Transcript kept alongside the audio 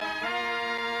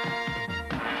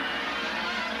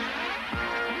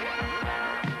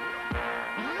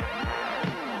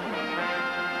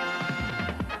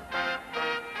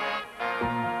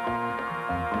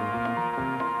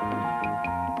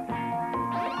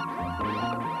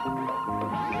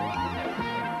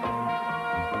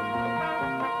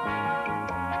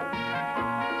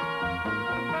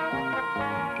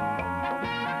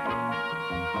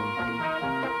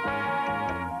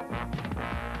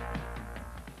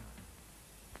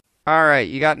All right,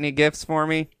 you got any gifts for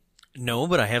me? No,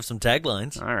 but I have some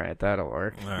taglines. All right, that'll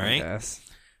work. All I right. guess.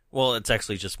 Well, it's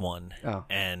actually just one. Oh.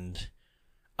 And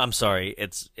I'm sorry,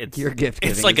 it's Your gift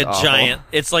it's giving like is a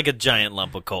awful. giant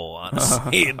lump of coal,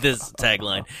 honestly. This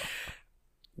tagline.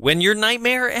 When your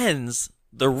nightmare ends,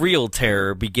 the real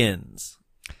terror begins.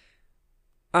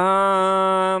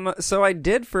 So I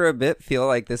did for a bit feel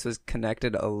like this was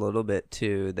connected a little bit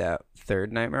to that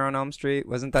third Nightmare on Elm Street.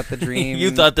 Wasn't that the dream?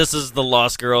 You thought this is the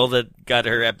lost girl that got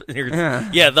her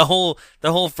yeah, the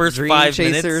whole first Dream 5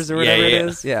 Chasers minutes or whatever it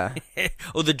is? Yeah.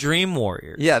 Oh, the Dream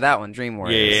Warriors. Yeah, that one, Dream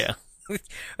Warriors. Yeah.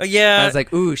 Yeah. I was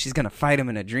like, ooh, she's gonna fight him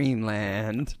in a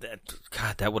dreamland.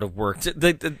 God, that would have worked.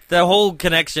 The whole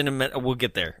connection, we'll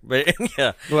get there. But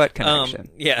yeah. What connection?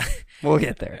 Yeah. We'll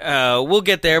get there. We'll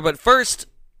get there, but first,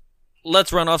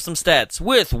 let's run off some stats.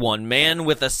 With one man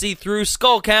with a see-through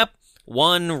skull cap,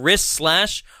 one wrist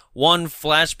slash, one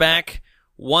flashback,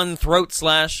 one throat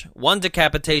slash, one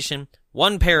decapitation,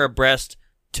 one pair of breasts,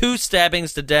 2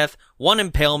 stabbings to death, 1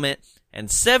 impalement, and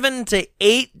 7 to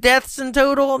 8 deaths in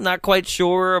total. Not quite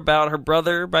sure about her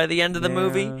brother by the end of the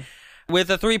movie.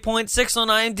 With a 3.6 on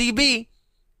IMDb,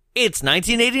 it's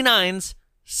 1989's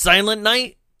Silent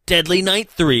Night, Deadly Night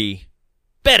 3.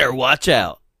 Better watch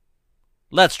out.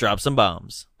 Let's drop some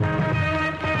bombs.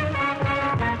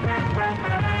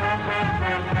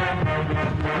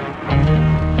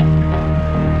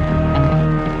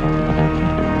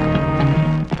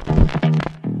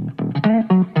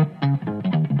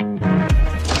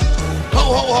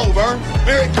 Ho, Vern.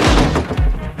 Merry...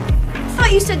 I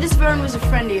thought you said this Vern was a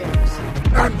friend of yours.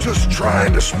 I'm just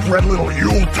trying to spread a little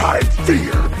Yuletide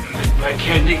fear. My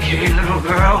candy cane, little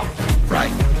girl.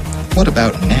 Right. What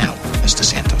about now, Mr.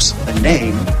 Santos? The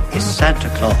name is Santa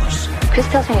Claus. Chris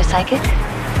tells me you're psychic.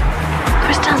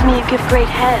 Chris tells me you give great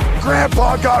head.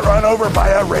 Grandpa got run over by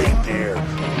a reindeer.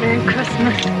 Merry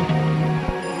Christmas.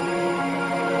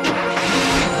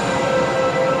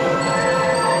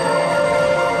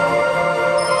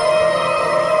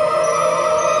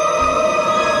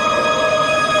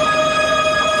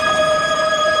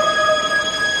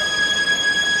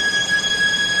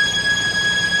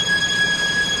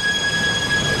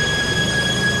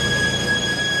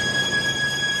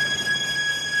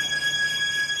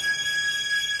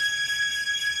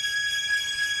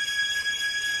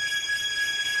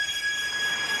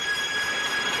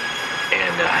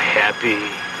 And a happy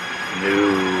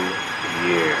new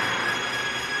year.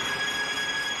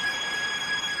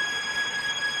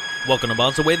 Welcome to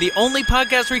Bombs Away, the only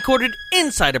podcast recorded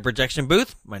inside a projection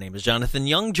booth. My name is Jonathan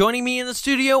Young. Joining me in the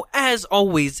studio, as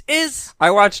always, is...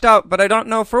 I watched out, but I don't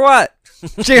know for what.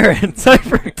 Jared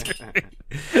Seifert.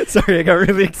 Sorry, I got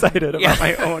really excited about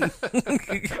my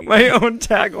own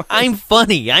tagline. I'm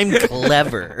funny. I'm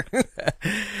clever.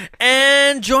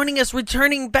 And joining us,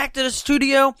 returning back to the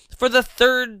studio for the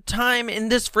 3rd time in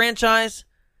this franchise,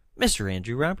 Mr.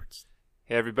 Andrew Roberts.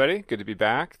 Hey, everybody. Good to be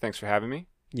back. Thanks for having me.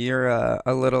 You're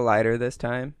a little lighter this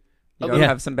time. You don't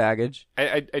have some baggage.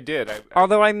 I did.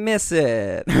 Although I miss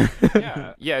it.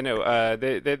 No.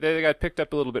 They got picked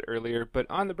up a little bit earlier, but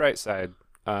on the bright side,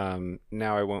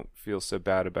 now I won't feel so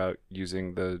bad about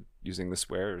using the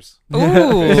swears.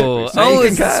 Ooh,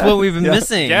 is this what we've been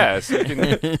missing? Yes,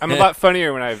 I'm a lot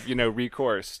funnier when I've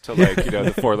recourse to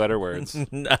the 4-letter words.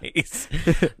 Nice.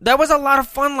 That was a lot of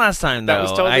fun last time, though. That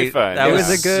was totally fun. That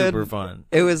was super fun.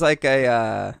 It was like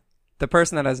the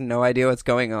person that has no idea what's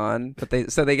going on, but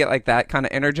they get like that kind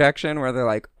of interjection where they're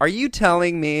like, "Are you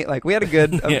telling me?" Like we had a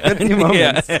good few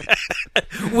moments.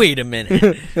 Wait a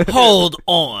minute. Hold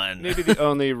on. Maybe the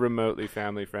only remotely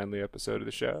family-friendly episode of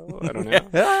the show. I don't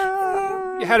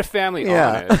know. You had a family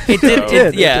on it. It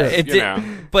did. It did. Know.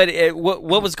 But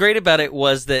what was great about it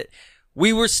was that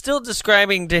we were still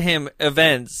describing to him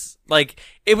events. Like,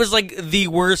 it was like the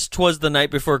worst "'Twas the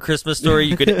Night Before Christmas" story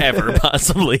you could ever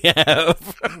possibly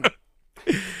have.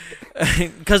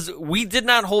 Because we did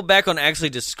not hold back on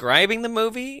actually describing the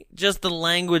movie, just the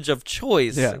language of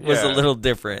choice was a little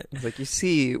different. Like, you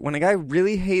see, when a guy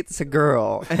really hates a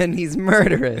girl and he's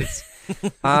murderous,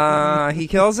 he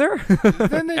kills her?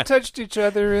 Then they touched each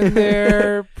other in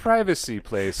their privacy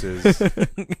places.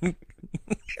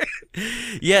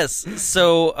 Yes,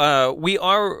 so we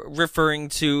are referring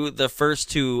to the first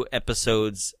 2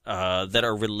 episodes that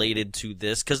are related to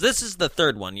this, because this is the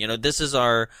 3rd one. This is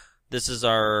our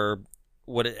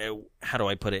how do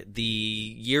I put it? The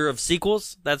year of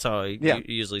sequels. That's how I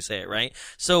usually say it, right?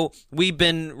 So we've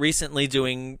been recently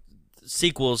doing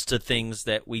sequels to things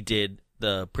that we did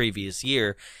the previous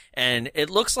year, and it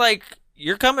looks like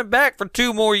you're coming back for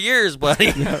 2 more years,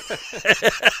 buddy.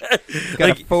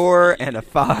 Got a 4 and a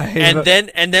 5.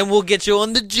 And then we'll get you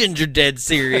on the Ginger Dead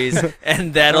series,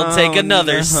 and that'll take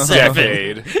another no. 7.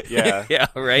 Decade. Yeah. Yeah,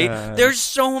 right? There's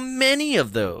so many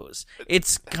of those.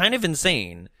 It's kind of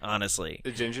insane, honestly.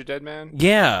 The Ginger Dead Man?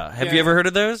 Yeah. Have you ever heard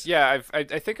of those? Yeah, I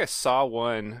think I saw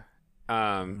one,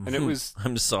 and it was...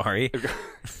 I'm sorry.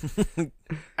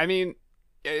 I mean,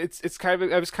 it's kind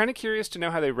of... I was kind of curious to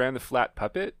know how they ran the flat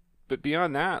puppet, but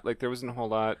beyond that, like, there wasn't a whole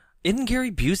lot. Isn't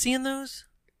Gary Busey in those?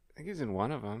 I think he's in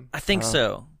one of them. I think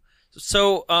so.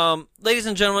 So, ladies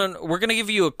and gentlemen, we're going to give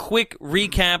you a quick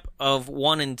recap of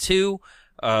 1 and 2,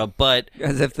 but...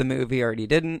 As if the movie already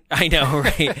didn't. I know,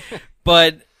 right?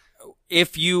 But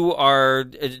if you are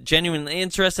genuinely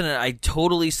interested in it, I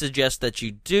totally suggest that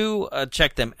you do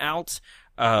check them out.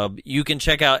 You can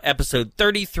check out episode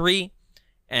 33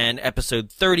 and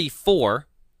episode 34.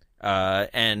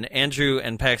 And Andrew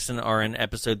and Paxton are in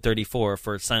episode 34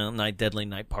 for Silent Night, Deadly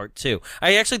Night Part 2.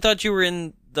 I actually thought you were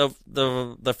in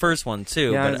the first one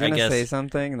too. Yeah, but I was going to guess... say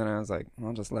something, and then I was like,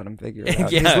 I'll just let him figure it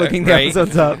out. Yeah, He's looking the right.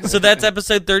 episodes up. So that's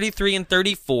episode 33 and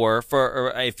 34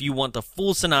 for if you want the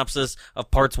full synopsis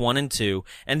of parts 1 and 2.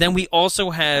 And then we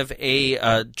also have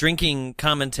a drinking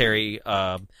commentary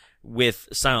with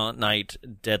Silent Night,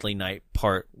 Deadly Night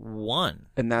Part 1.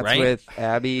 And that's right? with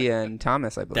Abby and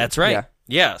Thomas, I believe. That's right. Yeah.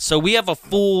 Yeah, so we have a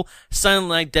full Silent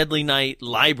Night, Deadly Night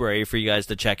library for you guys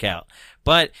to check out.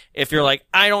 But if you're like,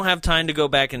 I don't have time to go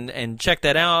back and check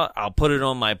that out, I'll put it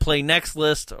on my play next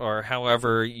list, or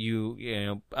however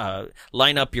you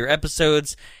line up your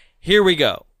episodes. Here we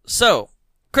go. So,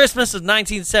 Christmas of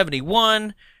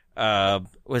 1971.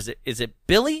 Is it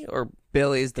Billy or?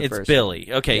 Billy's the it's first. It's Billy.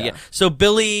 one. Okay, yeah. So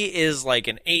Billy is like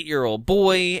an 8-year-old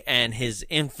boy, and his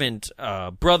infant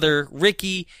brother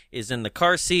Ricky is in the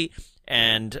car seat.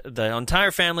 And the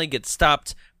entire family gets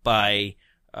stopped by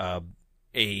a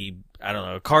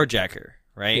carjacker,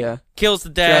 right? Yeah. Kills the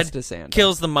dad, Dressed as Santa.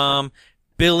 kills the mom.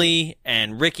 Billy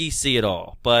and Ricky see it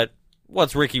all. But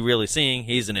what's Ricky really seeing?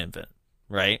 He's an infant,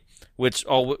 right? Which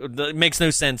makes no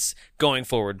sense going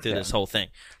forward through this whole thing.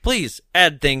 Please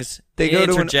add things. They go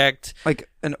interject. to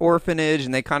an orphanage,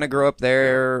 and they kind of grow up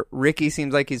there. Ricky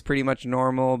seems like he's pretty much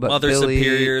normal, but Mother Billy...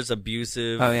 Superior's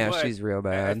abusive. Oh, yeah, Well, she's real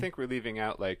bad. I think we're leaving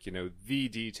out, the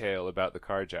detail about the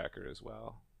carjacker as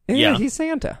well. Yeah, he's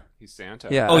Santa. He's Santa.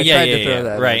 Yeah, Oh, I yeah, tried yeah, to throw yeah,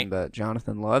 that right. in, but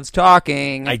Jonathan loves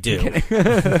talking. I do.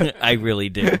 I really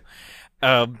do.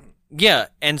 Yeah,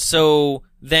 and so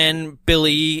then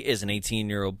Billy is an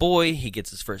 18-year-old boy. He gets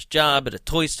his first job at a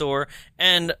toy store.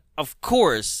 And, of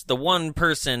course, the one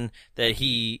person that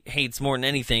he hates more than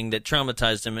anything that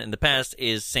traumatized him in the past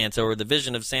is Santa, or the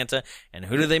vision of Santa. And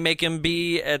who do they make him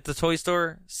be at the toy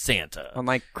store? Santa.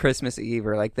 On, Christmas Eve,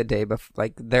 or, the day before,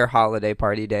 their holiday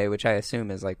party day, which I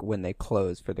assume is, when they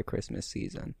close for the Christmas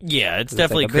season. Yeah, it's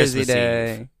definitely a busy Christmas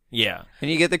day. Eve. Yeah.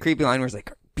 And you get the creepy line where it's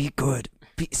like, be good.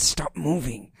 Stop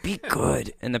moving. Be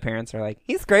good. And the parents are like,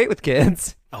 he's great with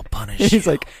kids. I'll punish you. He's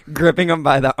gripping them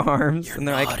by the arms. You're and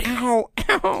they're naughty. like, ow,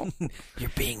 ow. You're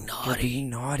being naughty. You're being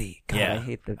naughty. God, yeah. I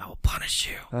hate the... I will punish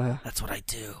you. That's what I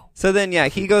do. So then, yeah,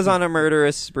 he goes on a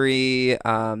murderous spree.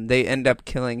 They end up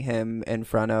killing him in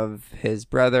front of his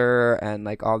brother and,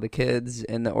 all the kids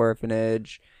in the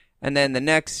orphanage. And then the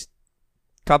next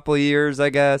couple years, I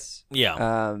guess.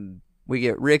 Yeah. We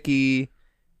get Ricky...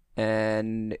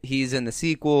 And he's in the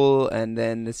sequel, and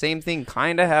then the same thing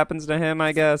kind of happens to him,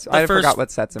 I guess. I forgot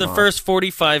what sets him off. The first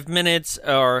 45 minutes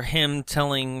are him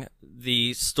telling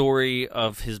the story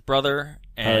of his brother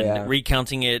and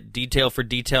recounting it detail for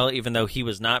detail, even though he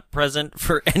was not present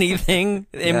for anything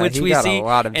in which we see. A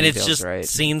lot of and details, it's just right.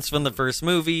 scenes from the first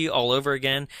movie all over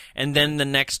again. And then the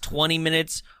next 20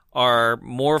 minutes are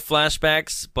more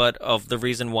flashbacks, but of the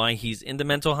reason why he's in the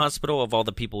mental hospital, of all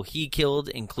the people he killed,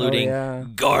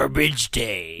 including Garbage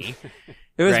Day.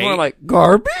 It was more like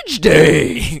Garbage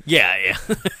Day. Yeah.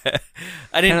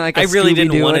 I didn't. Like I really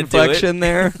didn't want to do it.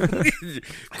 There.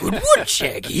 Good one,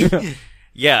 Shaggy.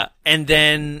 Yeah, and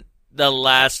then the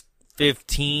last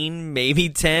 15, maybe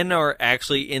 10, are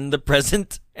actually in the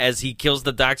present as he kills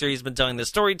the doctor he's been telling the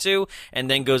story to, and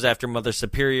then goes after Mother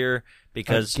Superior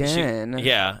because Again. she,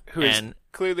 Who has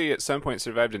clearly at some point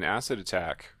survived an acid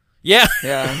attack. Yeah.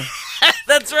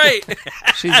 That's right.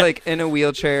 She's in a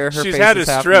wheelchair. Her She's face had is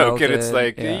a half stroke, melted. and it's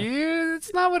like,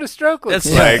 it's not what a stroke looks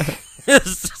That's like.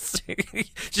 She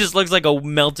just looks like a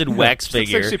melted wax Looks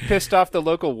figure. like she pissed off the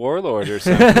local warlord or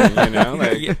something,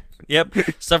 Yep.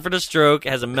 Suffered a stroke,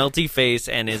 has a melty face,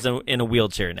 and is in a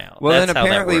wheelchair now. Well, That's then how that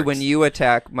apparently works. when you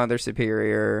attack Mother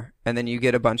Superior and then you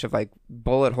get a bunch of like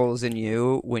bullet holes in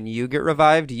you, when you get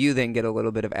revived, you then get a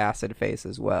little bit of acid face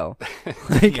as well.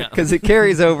 Because it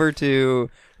carries over to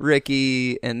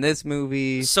Ricky in this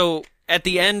movie. So at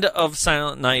the end of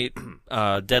Silent Night,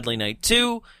 Deadly Night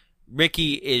 2,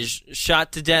 Ricky is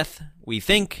shot to death, we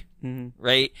think,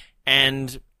 right?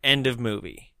 And end of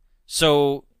movie.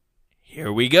 So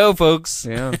here we go, folks.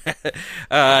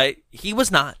 Yeah. He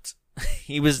was not.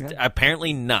 He was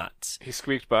apparently not. He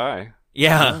squeaked by.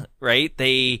 Yeah, right?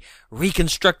 They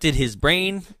reconstructed his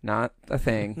brain. Not a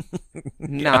thing.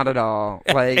 Not at all.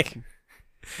 Like,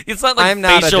 It's not like I'm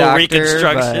not a facial doctor,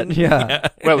 reconstruction. but yeah.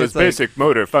 Well, his It's like- basic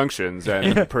motor functions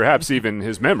and perhaps even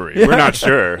his memory. We're not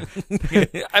sure.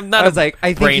 I'm not I was like,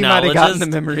 I think he might have gotten the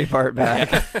brainologist. memory part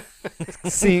back.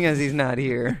 Seeing as he's not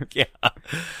here. Yeah.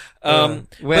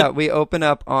 Well, we open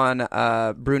up on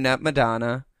Brunette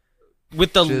Madonna.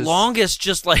 With the Just- longest,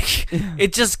 just like,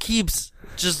 it just keeps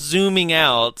just zooming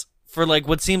out for like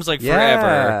what seems like Yeah.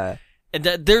 forever. And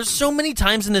there's so many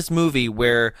times in this movie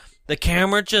where the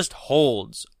camera just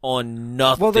holds on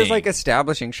nothing. Well, there's like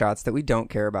establishing shots that we don't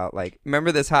care about. Like,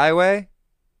 remember this highway?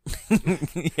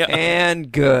 yeah.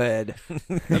 And good.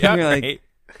 Yeah, You're like, right.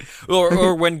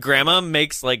 Or when grandma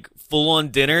makes like full on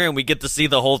dinner and we get to see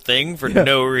the whole thing for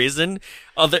no reason,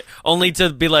 only to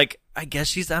be like, I guess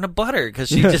she's out of butter because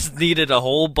she just needed a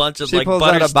whole bunch of she like pulls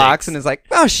butter out a box sticks. and is like,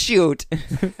 oh, shoot.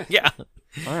 Yeah.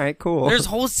 All right, cool. There's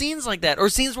whole scenes like that, or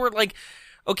scenes where like,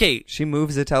 okay, She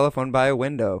moves the telephone by a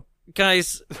window.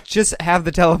 guys, Just have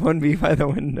the telephone be by the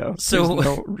window. so There's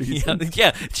no reason.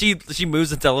 yeah, she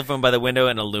moves the telephone by the window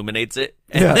and illuminates it,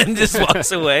 and Yeah. then just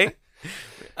walks away.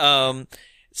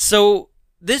 So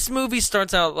this movie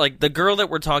starts out like the girl that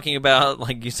we're talking about,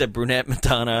 like you said, Brunette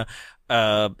Madonna,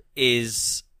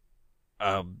 is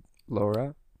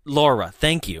Laura?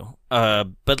 Thank you. But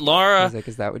I Laura, was like,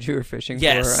 is that what you were fishing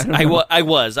yes, for? I don't know. I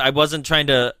was. I wasn't trying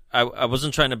to. I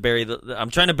wasn't trying to bury the. I'm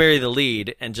trying to bury the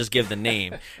lead and just give the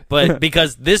name, but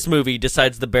because this movie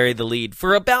decides to bury the lead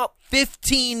for about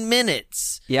 15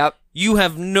 minutes, Yep. you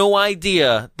have no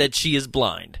idea that she is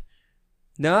blind.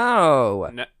 No.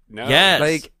 No. Yes.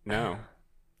 Like, No.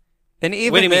 and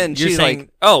even Wait a then, minute. You're she's saying? like,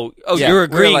 Oh, Yeah, you're we're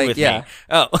agreeing like, with yeah. me.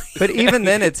 Oh, but even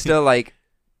then, it's still like,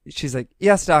 she's like,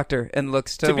 yes, doctor, and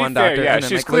looks to, To be one fair, doctor, yeah, and then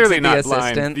she's like, looks clearly at the not blind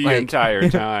assistant, the like, entire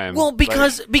time. well,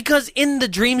 Like, because in the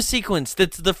dream sequence,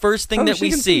 that's the first thing Oh, that she we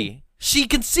can see. She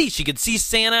can see. She can see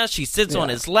Santa. She sits on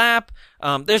Yeah. his lap.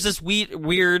 There's this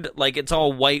weird, like it's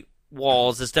all white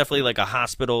walls. It's definitely like a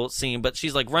hospital scene, but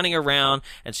she's like running around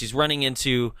and she's running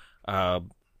into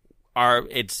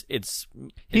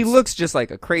he looks just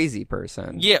like a crazy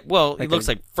person. yeah. Well, he like looks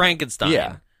a- like Frankenstein.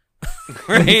 Yeah.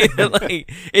 right.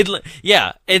 Like it.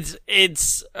 Yeah.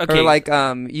 It's okay. Or like,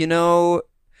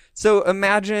 so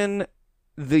imagine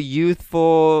the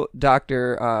youthful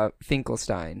Dr.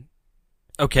 Finkelstein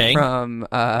okay. from,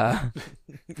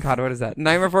 God, what is that?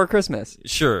 Nightmare Before Christmas.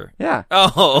 Sure. Yeah.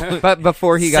 Oh. But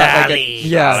before he got Sally,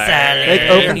 like Sally.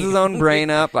 opens his own brain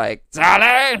up like,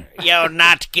 Sally, You'll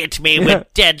not get me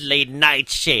with deadly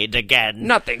nightshade again.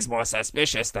 nothing's more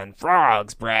suspicious than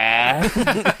frogs,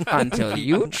 bruh. Until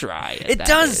you try it. It that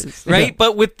does, is. right?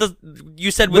 But with you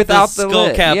said with Without the the skull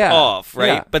lid, cap yeah. off, right?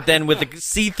 Yeah. But then with the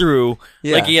see-through,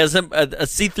 Yeah. like he has a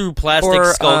see-through plastic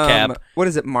Or, skull cap. what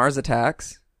is it, Mars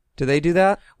Attacks? Do they do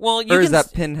that? Well, you Or can is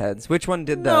that Pinheads? Which one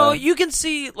did that? no, you can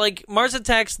see like Mars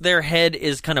Attacks. Their head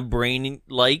is kind of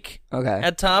brain-like Okay.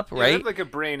 at top, yeah, they right? have like a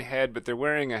brain head, but they're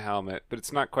wearing a helmet, but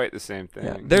it's not quite the same thing.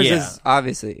 Yeah. Theirs Yeah. is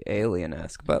obviously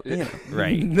alien-esque, but, you know.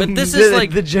 Right. the- But this is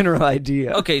like the general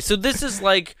idea. okay. So this is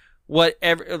like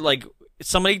like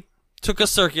somebody took a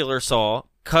circular saw,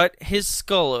 cut his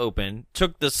skull open,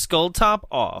 took the skull top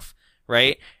off,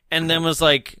 right, and then was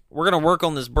like, "We're gonna work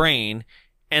on this brain,"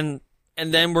 and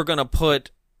then we're gonna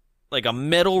put like a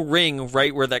metal ring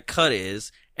right where that cut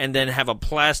is, and then have a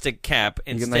plastic cap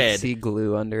You can instead. like see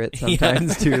glue under it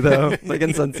sometimes too, though. Like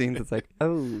in some scenes, it's like,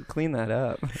 oh, clean that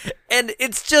up. And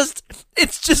it's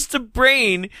just a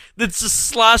brain that's just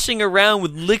sloshing around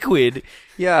with liquid.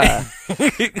 Yeah,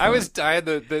 I was dying.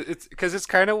 It's because it's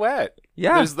kind of wet.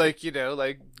 Yeah. There's like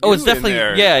like. Oh, it's goo in definitely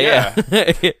there.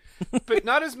 yeah. But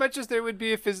not as much as there would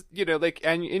be if his like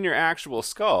and in your actual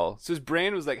skull. So his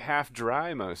brain was like half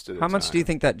dry most of the how time. much do you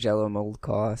think that Jello mold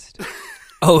cost?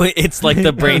 Oh, it's like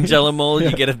the brain jello mold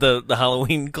you get at the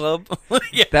Halloween club.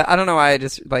 Yeah. That I don't know why I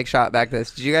just like shot back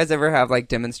this. Did you guys ever have like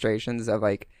demonstrations of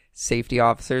like safety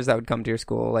officers that would come to your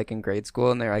school, like in grade school,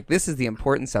 and they're like, "This is the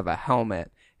importance of a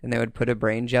helmet," and they would put a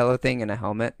brain jello thing in a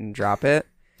helmet and drop it.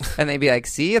 And they'd be like,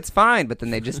 see, it's fine. But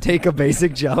then they just take a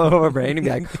basic Jello of a brain and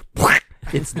be like,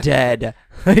 it's dead.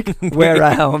 Like, wear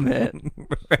a helmet.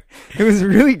 It was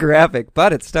really graphic,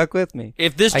 but it stuck with me.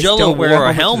 If this I Jello still wear wore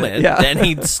a helmet helmet, today. Yeah. then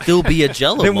he'd still be a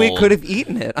Jello Then we mold. could have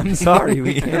eaten it. I'm sorry,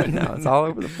 we can't now. It's all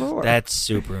over the floor. That's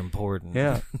super important.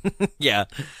 Yeah. Yeah.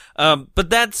 But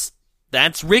that's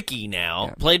Ricky now,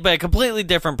 Yeah. played by a completely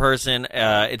different person.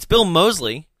 It's Bill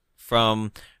Moseley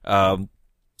from, Bill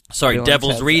and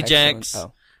Devil's Ted's Rejects.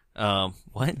 Excellent-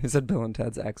 What? He said Bill and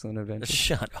Ted's Excellent Adventure.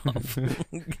 Shut up.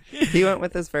 He went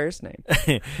with his first name.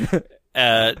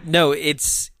 No,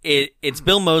 it's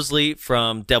Bill Moseley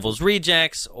from Devil's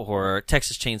Rejects or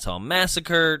Texas Chainsaw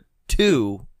Massacre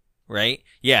 2, right?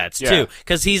 Yeah, it's 2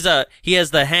 because he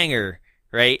has the hanger,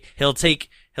 right? He'll take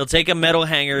a metal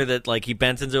hanger that like he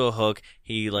bends into a hook.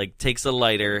 He like takes a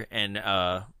lighter and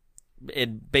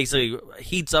it basically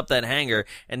heats up that hanger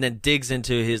and then digs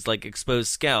into his like exposed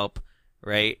scalp,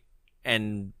 right?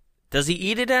 And does he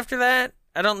eat it after that?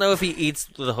 I don't know if he eats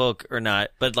the hook or not,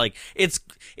 but like it's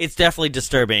definitely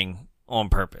disturbing on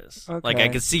purpose. Okay. Like I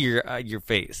can see your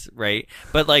face, right?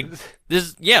 But like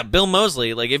this, yeah, Bill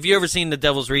Moseley. Like if you ever seen The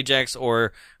Devil's Rejects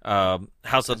or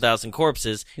House of a Thousand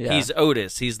Corpses, Yeah. he's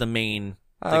Otis. He's the main,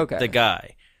 Okay. the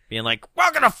guy being like,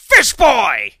 "Welcome to Fish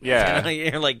Boy." Yeah.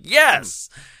 You're like, yes.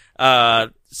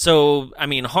 So I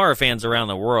mean, horror fans around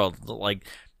the world, like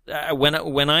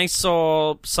when I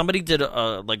saw somebody did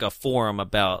a forum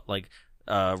about like.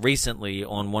 Recently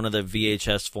on one of the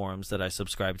VHS forums that I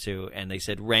subscribe to, and they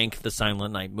said rank the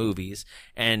Silent Night movies,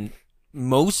 and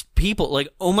most people, like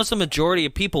almost a majority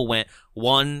of people, went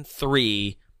 1,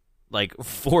 3, like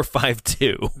 4, 5,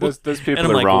 2. Those people and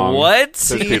I'm are like, wrong. what?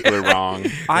 Those people are wrong.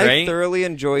 I Right? thoroughly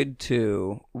enjoyed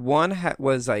 2. 1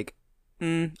 was like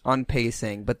on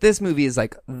pacing, but this movie is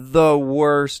like the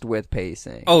worst with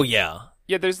pacing. Oh yeah,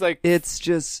 Yeah, there's like It's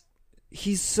just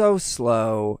he's so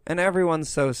slow, and everyone's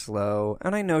so slow,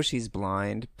 and I know she's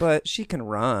blind, but she can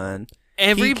run.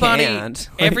 everybody, He can't.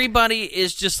 Like, everybody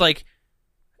is just like,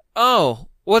 oh,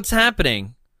 what's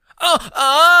happening?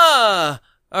 Oh,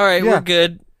 all right, Yeah. we're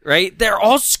good. Right? They're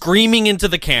all screaming into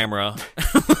the camera.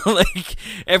 Like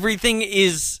everything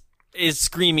is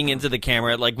screaming into the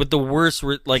camera, like with the worst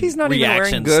he's not even wearing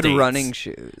reaction good states. running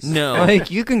shoes. No. Like,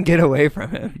 you can get away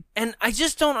from him. And I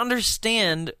just don't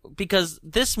understand, because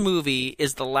this movie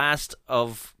is the last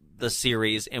of the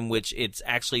series in which it's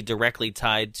actually directly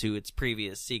tied to its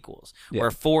previous sequels, Yeah.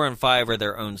 where 4 and 5 are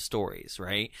their own stories,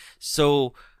 right?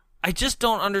 So I just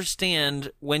don't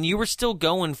understand, when you were still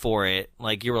going for it,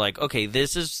 like you were like, okay,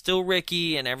 this is still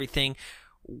Ricky and everything.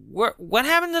 What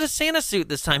happened to the Santa suit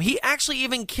this time? He actually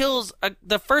even kills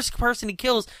the first person he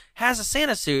kills has a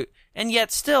Santa suit, and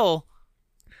yet still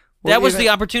Well, that was even- the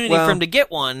opportunity well- for him to get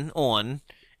one on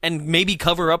and maybe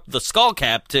cover up the skull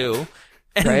cap too.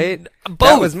 And Right? both.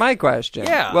 That was my question.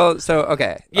 Yeah. Well, so,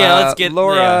 okay. Yeah, let's get-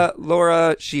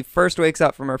 Laura, she first wakes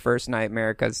up from her first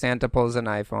nightmare because Santa pulls a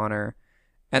knife on her.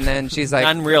 And then she's like...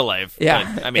 Not in real life. Yeah,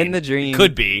 but, I mean, in the dream.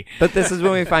 could be. But this is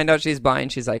when we find out she's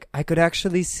blind. She's like, I could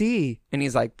actually see. And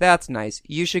he's like, that's nice.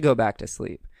 You should go back to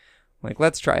sleep. Like,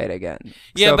 let's try it again.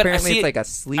 Yeah, so but apparently see, it's like a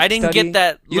sleep I didn't study. get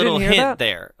that You little didn't hear hint that?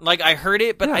 there. Like I heard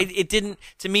it, but Yeah. it didn't.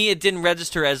 To me, it didn't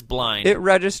register as blind. It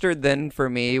registered then for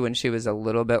me when she was a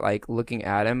little bit like looking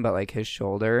at him, but like his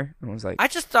shoulder. And I was like, I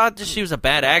just thought that she was a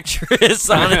bad actress,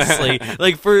 honestly.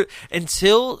 Like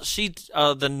until she,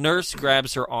 the nurse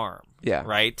grabs her arm. Yeah.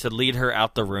 Right, to lead her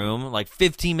out the room, like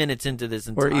 15 minutes into this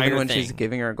entire or even when thing. she's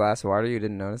giving her a glass of water, you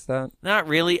didn't notice that? Not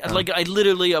really. Like I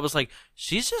was like,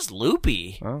 she's just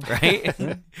loopy, Oh.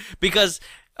 right? Because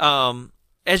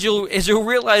as you'll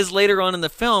realize later on in the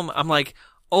film, I'm like,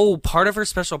 oh, part of her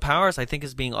special powers, I think,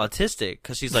 is being autistic,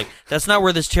 because she's like, that's not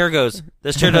where this chair goes.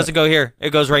 This chair doesn't go here. It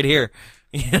goes right here.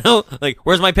 You know, like,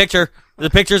 where's my picture? The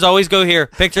pictures always go here.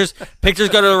 Pictures go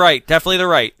to the right. Definitely the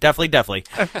right. Definitely.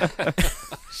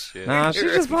 No, she's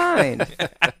just blind.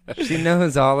 She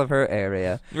knows all of her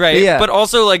area. Right. But yeah. But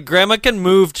also, like, grandma can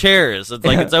move chairs. It's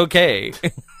like, it's okay.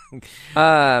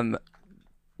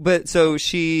 But so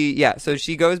she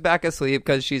goes back asleep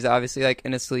because she's obviously like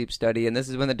in a sleep study, and this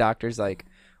is when the doctor's like,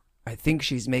 I think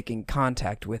she's making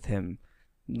contact with him.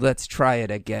 Let's try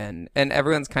it again. And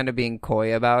everyone's kind of being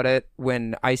coy about it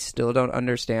when I still don't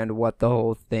understand what the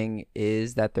whole thing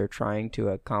is that they're trying to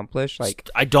accomplish. Like,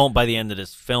 I don't by the end of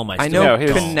this film. I I still know No,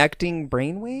 his- connecting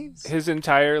brainwaves. his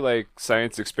entire like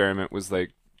science experiment was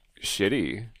like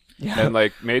shitty and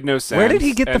like made no sense. Where did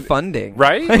he get the and- funding?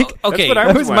 Right? Like, Okay, That's what I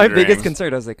that was was my wondering. biggest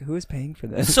concern. I was like, who is paying for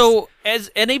this? So, as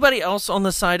anybody else on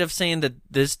the side of saying that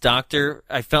this doctor,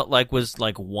 I felt like was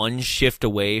like one shift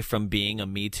away from being a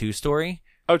Me Too story?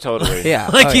 Oh, totally. Yeah.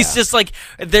 Like Oh, he's yeah. just like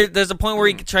there's a point where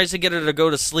he tries to get her to go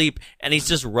to sleep, and he's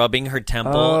just rubbing her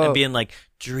temple and being like,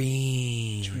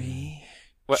 "Dream,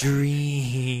 What?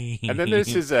 dream." And then there's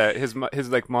his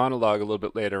like monologue a little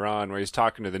bit later on where he's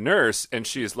talking to the nurse, and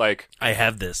she's like, I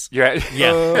have this. "Yeah,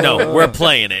 No, we're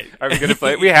playing it. Are we gonna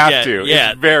play it? We have Yeah, to.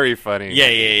 yeah. It's very funny.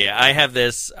 Yeah. I have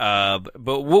this, but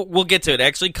we'll get to it. It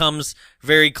actually comes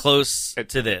very close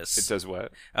to this. It does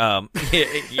what?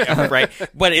 Yeah, right.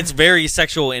 But it's very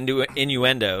sexual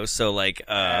innuendo. So like,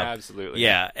 Absolutely.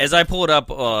 yeah. As I pull it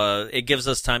up, it gives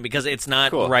us time because it's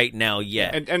not Cool. right now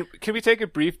yet. And can we take a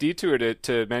brief detour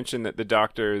to mention that the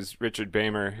doctor is Richard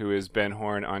Beymer, who is Ben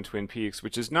Horn on Twin Peaks,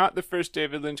 which is not the first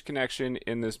David Lynch connection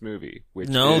in this movie. Which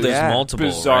No, is there's multiple.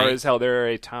 bizarre right? as hell. There are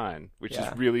a ton, which is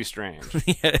really strange.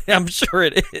 Yeah, I'm sure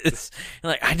it is.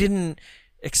 Like, I didn't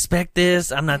expect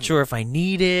this. I'm not sure if I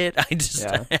need it. I just,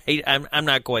 I'm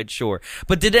not quite sure.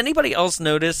 But did anybody else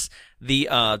notice the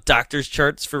doctor's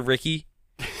charts for Ricky?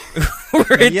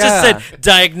 Where it just said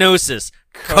diagnosis,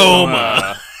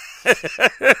 coma.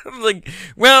 Like,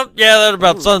 well, yeah, that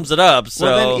about sums it up. So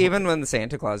Well, then even when the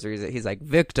Santa Claus reads it, he's like,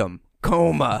 victim,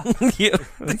 coma. yeah.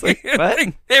 It's like,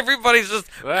 what? Everybody's just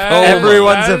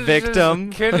Everyone's a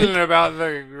victim. Kidding about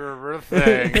the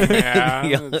thing. Yeah.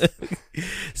 Yeah.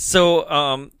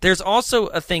 So there's also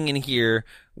a thing in here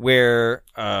where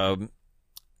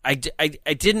I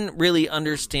didn't really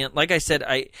understand. Like I said,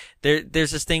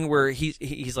 there's this thing where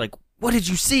he's like, "What did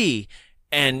you see?"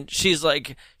 And she's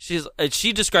like,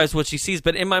 she describes what she sees,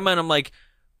 but in my mind I'm like,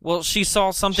 well, she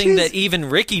saw something that even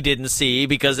Ricky didn't see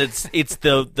because it's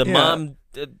the mom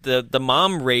the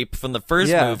mom rape from the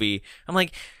first movie. I'm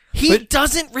like, he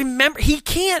doesn't remember. He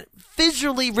can't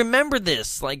visually remember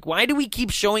this. Like, why do we keep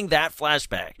showing that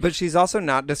flashback? But she's also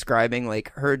not describing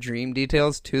like her dream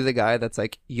details to the guy that's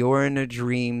like, you're in a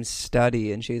dream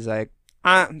study, and she's like,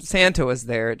 Santa was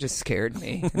there, it just scared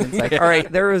me. And it's like, all right,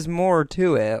 there was more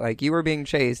to it. Like, you were being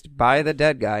chased by the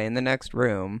dead guy in the next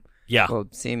room. Yeah. Well,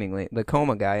 seemingly the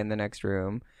coma guy in the next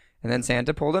room, and then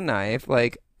Santa pulled a knife.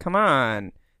 Like, come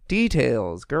on,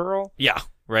 details, girl. Yeah,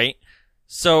 right.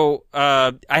 So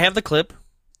I have the clip,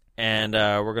 and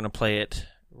we're gonna play it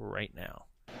right now.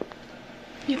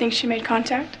 You think she made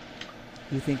contact?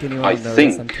 You think anyone I knows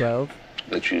think I'm 12?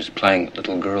 that she's playing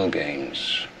little girl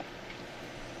games.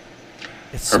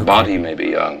 It's Her so body may be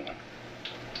young,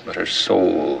 but her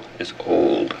soul is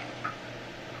old.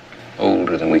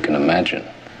 Older than we can imagine.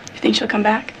 You think she'll come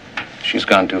back? She's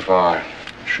gone too far.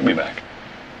 She'll be back.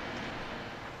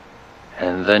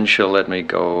 And then she'll let me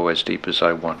go as deep as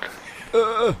I want.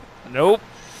 Nope.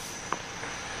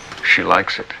 She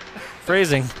likes it,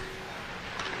 Phrasing.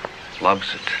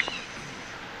 loves it.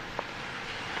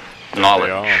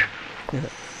 Knowledge.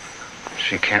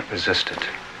 She can't resist it.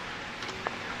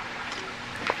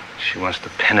 She wants to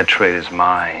penetrate his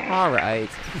mind, All right.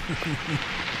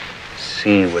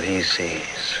 see what he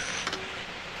sees.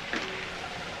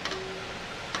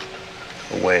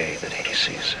 The way that he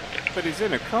sees it. But he's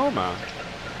in a coma.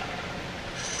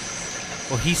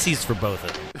 Well, he sees for both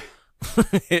of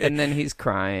them. And then he's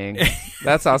crying.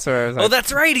 That's also where I was like, Oh,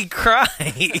 that's right. He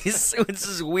cries, which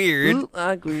is weird. "Ooh,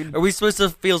 ugly." Are we supposed to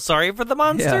feel sorry for the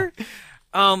monster?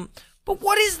 But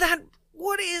what is that?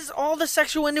 What is all the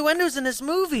sexual innuendos in this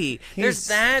movie? There's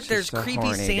that. There's just a creepy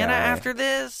horny Santa guy. after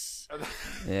this.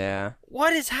 Yeah.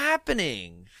 What is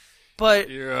happening? But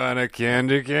You're on a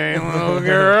candy cane, little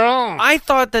girl. I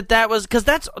thought that was because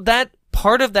that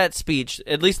part of that speech,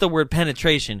 at least the word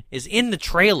penetration, is in the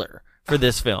trailer for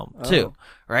this film too,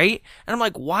 right? And I'm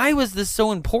like, why was this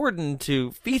so important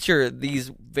to feature these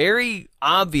very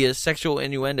obvious sexual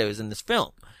innuendos in this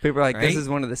film? People are like, Right? this is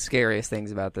one of the scariest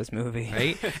things about this movie.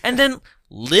 Right? And then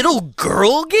little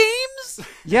girl games?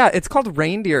 Yeah, it's called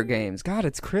Reindeer Games. God,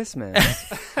 it's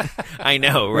Christmas. I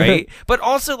know, right? But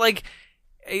also like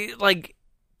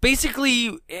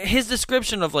basically his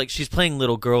description of like she's playing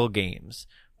little girl games,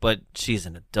 but she's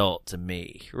an adult to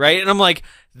me, right? And I'm like,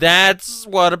 that's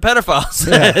what a pedophile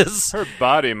says. Her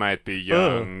body might be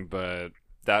young, but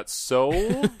that soul,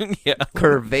 Yeah.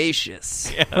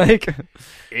 Curvaceous. Like,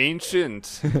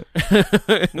 ancient.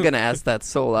 I'm going to ask that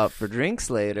soul out for drinks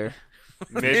later.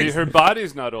 Maybe her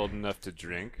body's not old enough to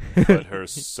drink, but her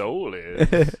soul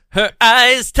is. Her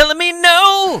eyes telling me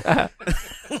no.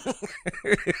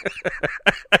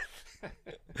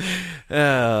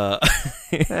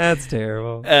 That's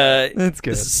terrible. That's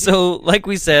good. So, like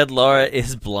we said, Laura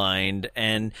is blind,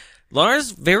 and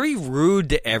Laura's very rude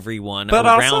to everyone But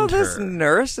around also, her. this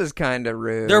nurse is kind of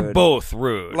rude. They're both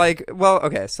rude. Like, well,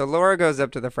 okay, so Laura goes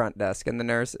up to the front desk, and the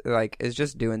nurse, like, is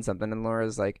just doing something, and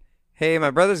Laura's like, hey,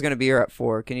 my brother's going to be here at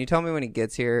 4. Can you tell me when he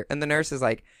gets here? And the nurse is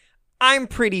like, I'm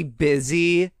pretty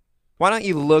busy. Why don't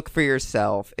you look for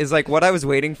yourself? Is like what I was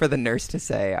waiting for the nurse to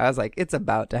say. I was like, it's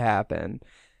about to happen.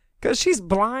 Because she's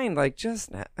blind. Like, just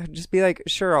be like,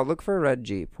 sure, I'll look for a red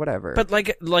Jeep, whatever. But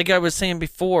like I was saying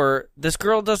before, this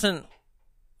girl doesn't.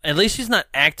 At least she's not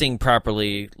acting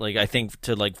properly. Like I think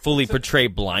to like fully portray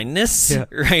blindness,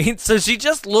 right? So she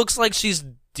just looks like she's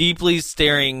deeply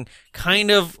staring,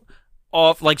 kind of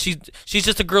off. Like she's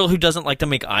just a girl who doesn't like to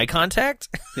make eye contact.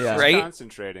 Yeah, right. She's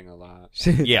concentrating a lot.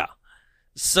 Yeah.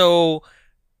 So,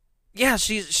 yeah,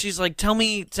 she's like, tell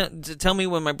me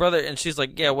when my brother, and she's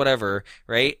like, yeah, whatever,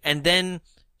 right? And then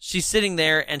she's sitting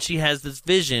there and she has this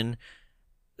vision.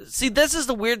 See, this is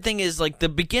the weird thing is like the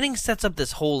beginning sets up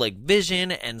this whole like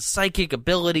vision and psychic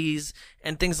abilities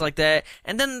and things like that.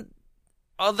 And then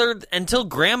until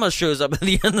Grandma shows up at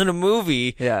the end of the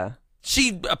movie,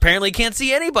 she apparently can't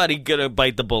see anybody gonna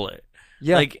bite the bullet.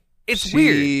 Yeah. Like, it's she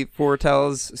weird.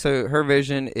 Foretells, so her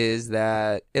vision is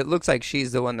that it looks like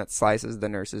she's the one that slices the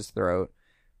nurse's throat,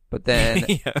 but then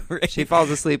she falls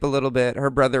asleep a little bit.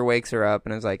 Her brother wakes her up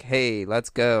and is like, hey,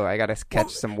 let's go. I gotta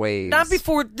catch some waves. Not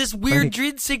before this weird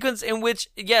dream sequence in which,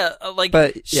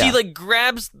 she like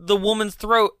grabs the woman's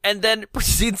throat and then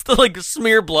proceeds to like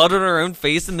smear blood on her own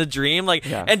face in the dream,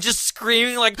 and just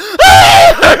screaming like,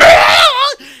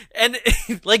 and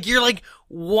like you're like,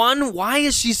 why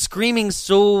is she screaming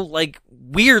so like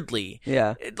weirdly?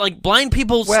 Yeah, like blind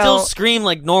people still scream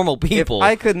like normal people. If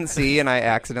I couldn't see and I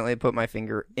accidentally put my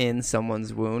finger in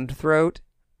someone's wound throat,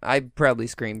 I'd probably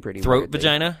scream pretty throat weirdly.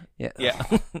 vagina. Yeah.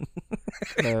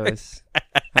 Gross.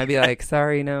 I'd be like,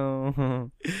 sorry,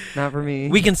 no, not for me.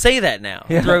 We can say that now.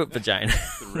 Yeah. Throat vagina.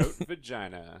 Throat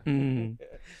vagina.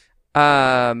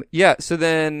 Yeah. So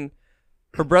then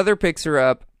her brother picks her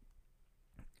up.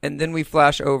 And then we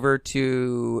flash over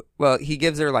to, he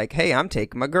gives her like, hey, I'm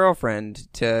taking my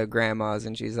girlfriend to Grandma's.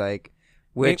 And she's like,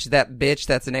 that bitch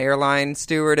that's an airline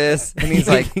stewardess? And he's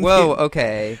like, whoa,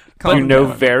 okay. You know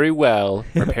very well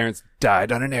her parents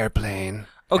died on an airplane.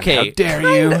 Okay. How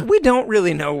dare you? We don't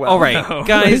really know well. All right,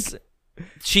 guys.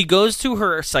 She goes to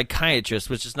her psychiatrist,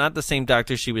 which is not the same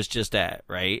doctor she was just at,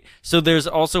 right? So there's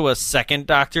also a second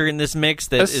doctor in this mix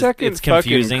that it's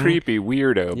confusing. Fucking creepy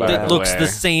weirdo, by the way. That looks the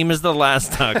same as the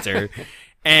last doctor.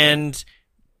 And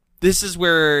this is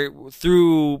where,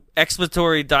 through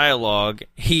exploratory dialogue,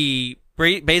 he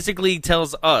basically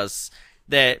tells us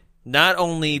that not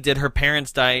only did her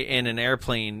parents die in an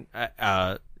airplane,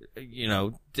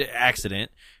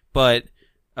 accident, but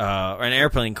or an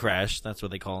airplane crash, that's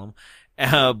what they call them.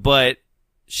 But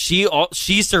she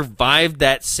survived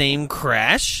that same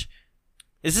crash.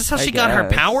 Is this how she got her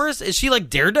powers? Is she like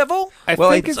Daredevil? I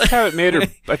think it's how it made her.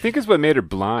 I think it's what made her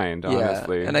blind.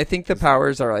 Honestly, and I think the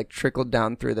powers are like trickled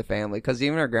down through the family because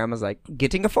even her grandma's like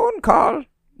getting a phone call, and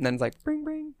then it's like bring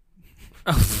bring.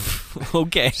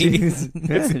 Okay,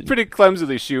 it's pretty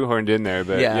clumsily shoehorned in there,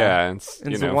 but it's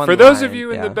for those of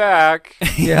you in the back,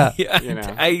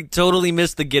 I totally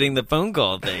missed the getting the phone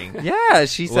call thing. Yeah,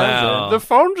 she says it. The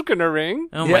phone's gonna ring.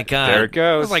 Oh my god, there it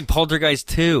goes. It's like Poltergeist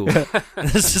 2.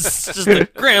 This is just the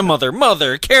grandmother,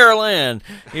 mother, Carol Ann.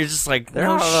 You're just like,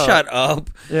 no, shut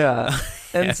up. Yeah.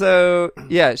 And so,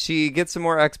 she gets some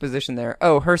more exposition there.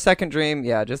 Oh, her second dream,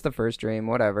 just the first dream,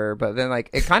 whatever. But then, like,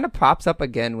 it kind of pops up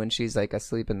again when she's, like,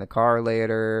 asleep in the car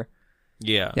later.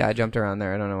 Yeah. Yeah, I jumped around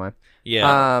there. I don't know why.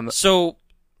 Yeah. So,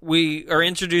 we are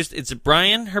introduced. Is it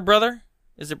Brian, her brother?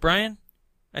 Is it Brian?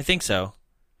 I think so.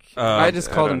 I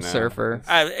just called him Surfer.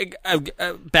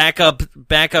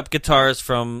 Backup guitars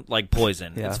from, like,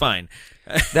 Poison. Yeah. It's fine.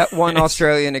 That one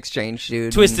Australian exchange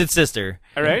dude. Twisted Sister.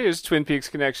 All right, here's Twin Peaks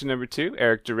connection number 2.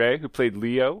 Eric DeRay, who played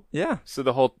Leo. Yeah. So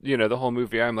the whole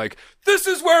movie, I'm like, this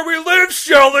is where we live,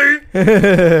 Shelley!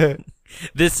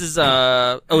 This is,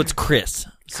 it's Chris.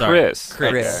 Sorry.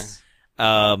 Chris.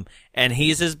 And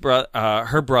he's his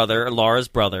her brother, Laura's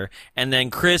brother. And then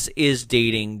Chris is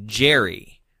dating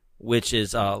Jerry, which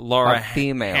is Laura a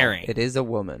female. Herring. It is a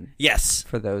woman. Yes.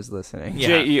 For those listening.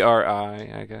 Yeah.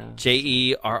 Jerri, I guess.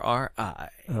 Jerri.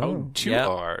 Oh, 2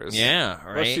 R's. Yeah,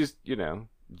 right. Well, she's,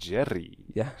 Jerry.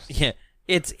 Yeah. Yeah.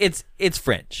 It's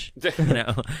French,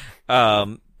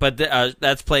 But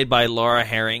that's played by Laura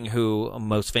Herring, who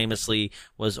most famously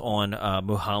was on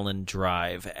Mulholland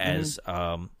Drive as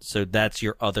so that's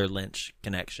your other Lynch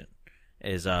connection.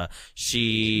 Is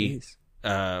she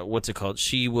what's it called?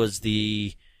 She was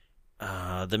the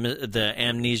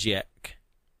amnesiac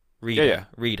Rita. Yeah.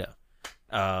 Rita.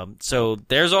 So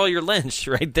there's all your Lynch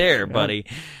right there, buddy.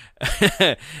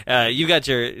 You got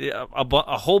your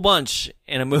a whole bunch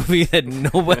in a movie that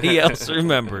nobody else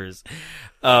remembers.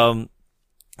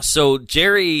 So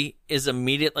Jerry is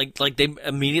like they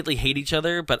immediately hate each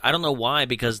other, but I don't know why,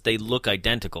 because they look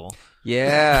identical.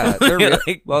 Yeah.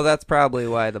 Well, that's probably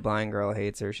why the blind girl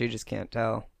hates her. She just can't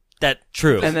tell. That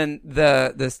true. And then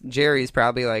this Jerry's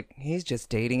probably like, he's just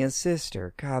dating his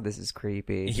sister. God, this is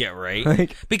creepy. Yeah,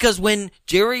 right? Because when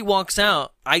Jerry walks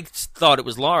out, I thought it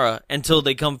was Laura until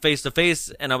they come face to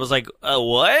face, and I was like,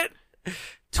 what?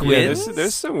 Twins? Yeah,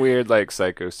 there's some weird like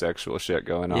psychosexual shit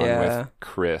going on with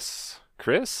Chris.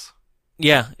 Chris?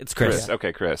 Yeah, it's Chris. Yeah.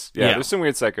 Okay, Chris. Yeah, there's some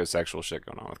weird psychosexual shit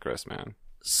going on with Chris, man.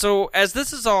 So as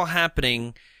this is all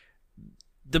happening,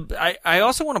 I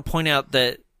also want to point out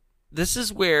that this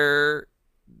is where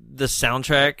the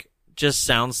soundtrack just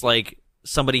sounds like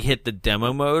somebody hit the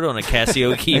demo mode on a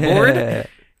Casio keyboard.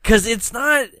 Because it's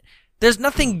not, there's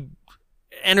nothing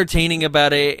entertaining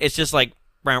about it. It's just like,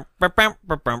 and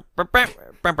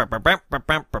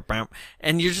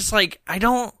you're just like,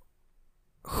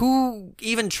 who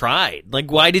even tried?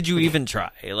 Like, why did you even try?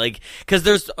 Like, because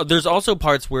there's also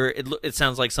parts where it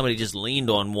sounds like somebody just leaned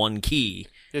on one key.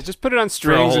 Yeah, just put it on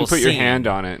strings and put your hand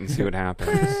on it and see what happens.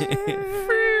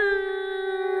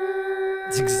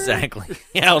 That's exactly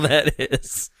how that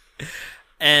is.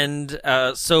 And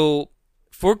so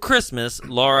for Christmas,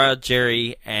 Laura,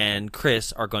 Jerry, and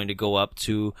Chris are going to go up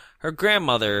to her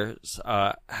grandmother's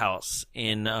house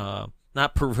in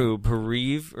not Peru,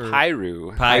 Piru.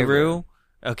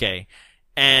 Okay.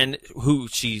 And who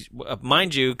she,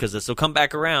 mind you, because this will come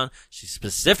back around, she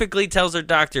specifically tells her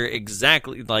doctor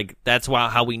exactly, like, that's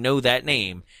how we know that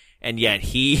name. And yet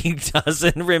he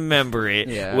doesn't remember it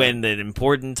when the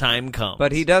important time comes.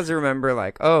 But he does remember,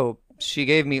 like, oh, she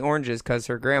gave me oranges because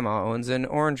her grandma owns an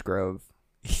orange grove.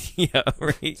 Yeah,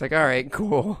 right. It's like, all right,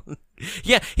 cool.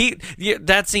 Yeah,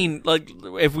 that scene, like,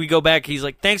 if we go back, he's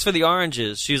like, thanks for the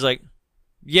oranges. She's like,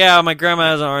 yeah, my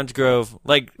grandma has an orange grove.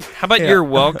 Like, how about you're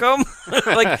welcome?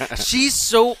 Like, she's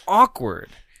so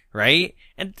awkward, right?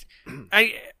 And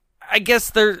I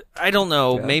guess I don't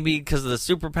know, maybe because of the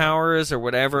superpowers or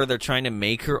whatever, they're trying to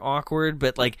make her awkward,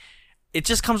 but like, it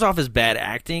just comes off as bad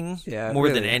acting more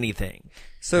than anything.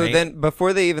 So right? then,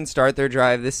 before they even start their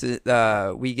drive, this is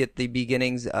we get the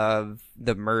beginnings of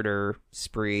the murder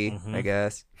spree, I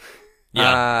guess.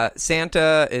 Yeah.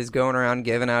 Santa is going around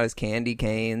giving out his candy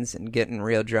canes and getting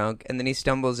real drunk, and then he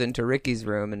stumbles into Ricky's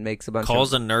room and makes a bunch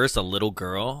calls a nurse a little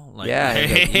girl. Like, yeah,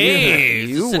 hey,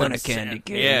 you want a candy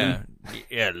cane?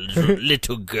 Yeah,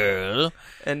 little girl.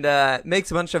 And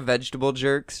makes a bunch of vegetable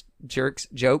jokes.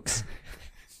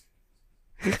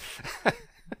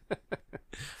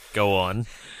 Go on.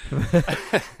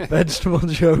 Vegetable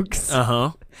jokes.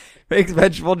 Makes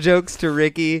vegetable jokes to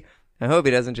Ricky. I hope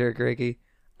he doesn't jerk Ricky.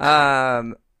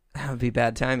 That would be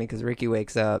bad timing because Ricky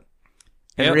wakes up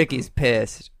and Ricky's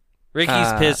pissed.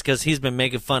 Ricky's pissed because he's been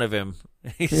making fun of him.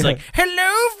 He's like,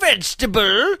 "Hello,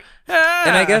 vegetable."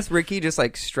 And I guess Ricky just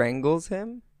like strangles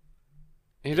him.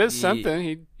 He does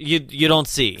something. You don't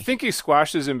see. I think he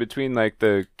squashes him between like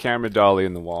the camera dolly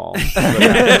and the wall.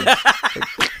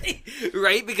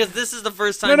 Right, because this is the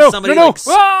first time somebody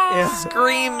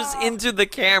screams into the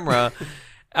camera.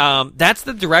 That's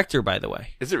the director, by the way.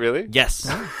 Is it really?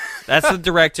 Yes. That's the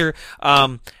director.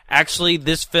 Actually,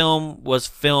 this film was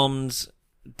filmed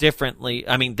differently.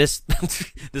 I mean, this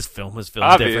film was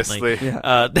filmed differently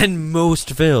than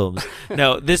most films.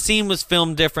 No, this scene was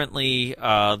filmed differently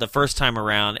the first time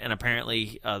around, and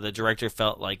apparently the director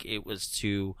felt like it was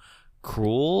too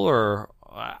cruel, or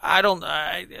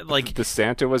like the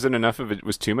Santa wasn't enough of it.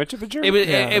 Was too much of a jerk.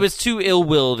 It was too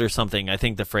ill-willed or something, I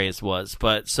think the phrase was.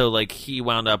 But so like he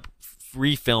wound up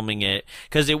refilming it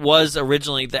because it was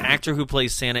originally the actor who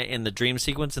plays Santa in the dream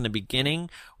sequence in the beginning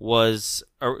was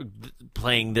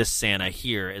playing this Santa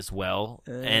here as well.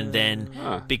 And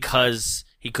then because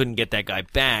he couldn't get that guy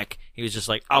back, he was just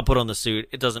like, I'll put on the suit.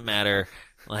 It doesn't matter.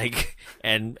 Like,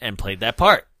 and played that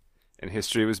part. And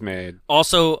history was made.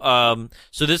 Also,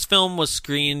 so this film was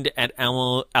screened at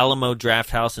Alamo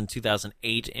Drafthouse in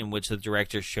 2008, in which the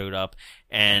director showed up,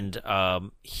 and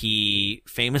he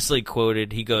famously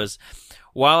quoted, he goes,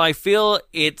 "While I feel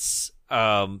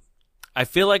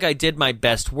like I did my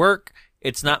best work,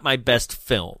 it's not my best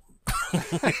film."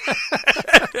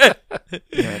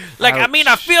 Like, I mean,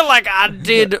 I feel like I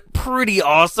did pretty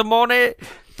awesome on it,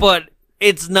 but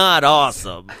it's not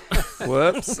awesome.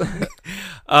 Whoops.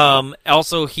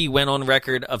 Also, he went on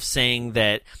record of saying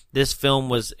that this film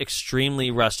was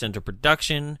extremely rushed into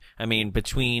production. I mean,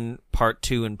 between part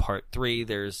 2 and part 3,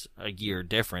 there's a year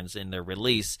difference in their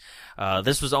release.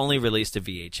 This was only released to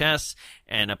VHS,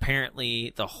 and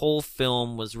apparently the whole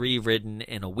film was rewritten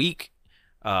in a week.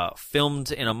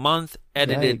 filmed in a month,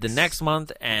 edited the Yikes. next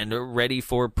month, and ready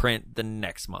for print the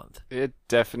next month. It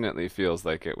definitely feels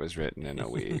like it was written in a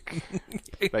week.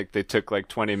 Like they took like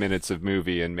 20 minutes of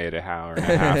movie and made an hour and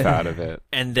a half out of it.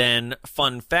 And then,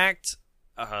 fun fact,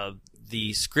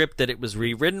 the script that it was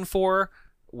rewritten for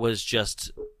was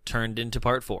just turned into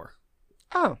part 4.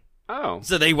 Oh. Oh.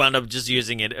 So they wound up just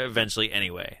using it eventually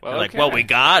anyway. Well, They're like, okay. well, we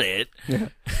got it.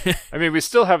 I mean, we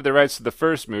still have the rights to the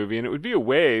first movie, and it would be a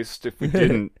waste if we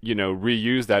didn't,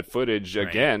 reuse that footage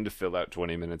again to fill out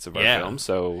 20 minutes of our film.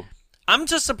 So, I'm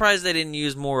just surprised they didn't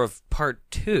use more of part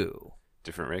 2.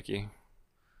 different Ricky.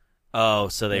 Oh,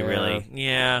 so they really...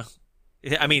 Yeah.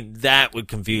 I mean, that would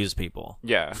confuse people.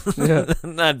 Yeah.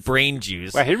 Not brain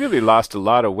juice. Well, he really lost a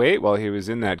lot of weight while he was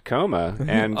in that coma,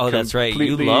 and Oh, that's right. You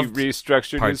completely loved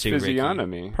restructured part his 2 Ricky.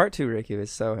 physiognomy. Part 2 Ricky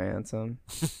was so handsome.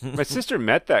 My sister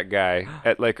met that guy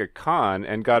at like a con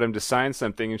and got him to sign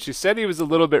something, and she said he was a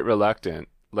little bit reluctant.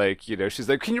 Like, she's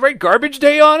like, "Can you write Garbage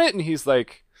Day on it?" And he's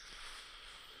like,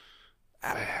 "I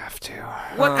have to."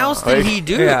 What else did he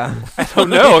do? Yeah. I don't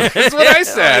know. That's what I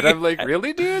said. I'm like,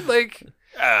 really, dude? Like,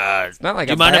 It's not like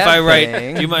Do you a mind if bad I write?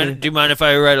 thing. Do you mind if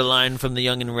I write a line from The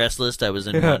Young and Restless? I was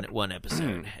in one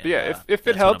episode. but yeah, if it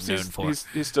that's helps, what I'm known for.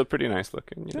 he's still pretty nice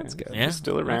looking. That's good. Yeah? He's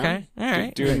still around. Okay. All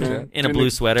right. Doing the, In a doing blue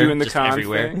the- sweater, doing the just con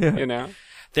everywhere. thing,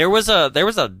 There was a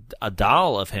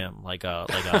doll of him, like a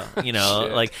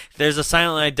Shit. like there's a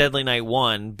Silent Night Deadly Night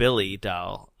 1 Billy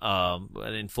doll,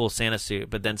 in full Santa suit,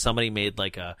 but then somebody made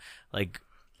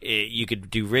you could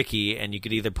do Ricky and you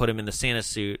could either put him in the Santa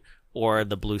suit or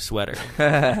the blue sweater.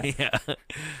 Yeah.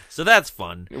 So that's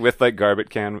fun. with like garbage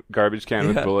can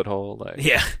with bullet hole. Like,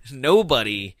 Yeah.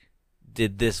 Nobody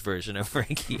did this version of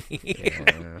Ricky.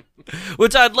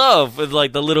 Which I'd love, with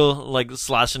like the little like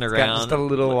sloshing Got around. just a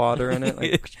little water in it.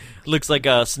 Like, Looks like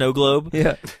a snow globe.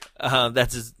 yeah.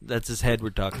 That's his head we're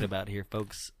talking about here,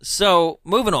 folks. So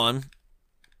moving on.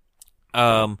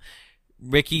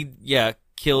 Ricky,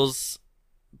 kills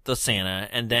the Santa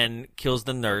and then kills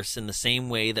the nurse in the same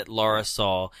way that Laura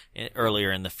saw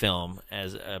earlier in the film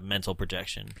as a mental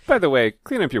projection. By the way,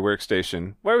 clean up your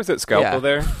workstation. Why was that scalpel Yeah.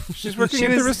 there? She's working She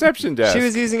at the was- reception desk. She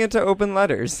was using it to open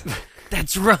letters.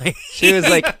 That's right. She was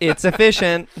like, "It's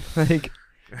efficient. Like,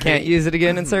 can't use it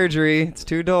again in surgery. It's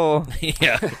too dull."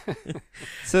 Yeah.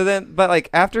 So then, but like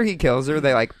after he kills her,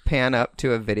 they like pan up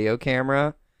to a video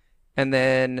camera, and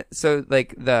then so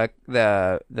like the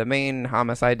main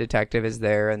homicide detective is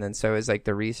there, and then so is like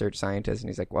the research scientist, and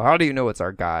he's like, "Well, how do you know it's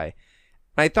our guy?"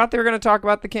 And I thought they were going to talk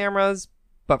about the cameras,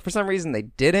 but for some reason they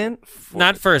didn't.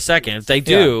 Not for a second. If they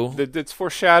do, It's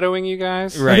foreshadowing, you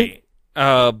guys. right.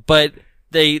 But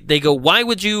they go, why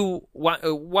would you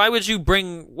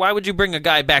bring a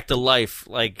guy back to life,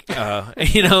 like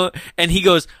and he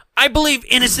goes, "I believe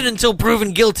innocent until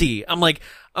proven guilty." I'm like,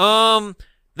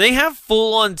 they have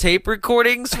full on tape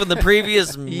recordings from the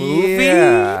previous movie.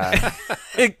 Yeah.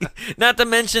 Not to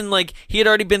mention, like, he had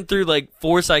already been through like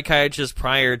 4 psychiatrists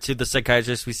prior to the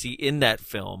psychiatrist we see in that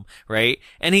film, right?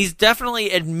 And he's definitely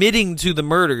admitting to the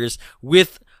murders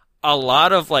with a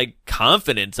lot of like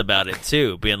confidence about it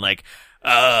too, being like,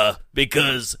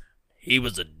 because he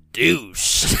was a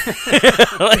douche.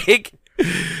 Like,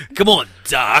 come on,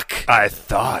 Doc. I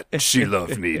thought she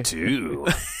loved me too.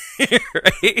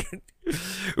 Right?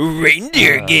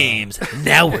 Reindeer games.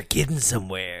 Now we're getting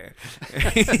somewhere.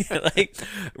 Like,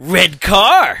 red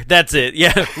car. That's it.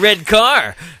 Yeah, red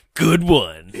car. Good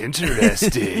one.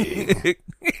 Interesting.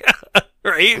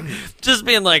 Right? Just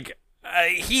being like,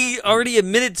 he already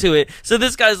admitted to it. So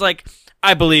this guy's like,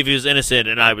 "I believe he was innocent,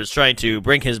 and I was trying to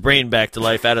bring his brain back to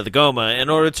life out of the coma in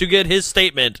order to get his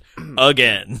statement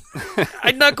again."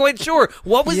 I'm not quite sure.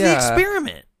 What was the Yeah.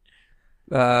 experiment?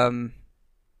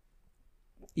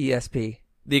 ESP.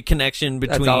 The connection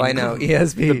between... That's all I know.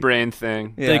 ESP. The brain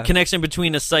thing. The Yeah. connection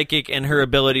between a psychic and her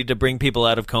ability to bring people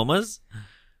out of comas?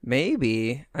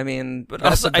 Maybe. I mean, But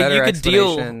that's also, a better you could deal...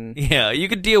 explanation. Yeah, you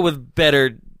could deal with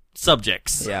better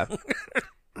subjects. Yeah.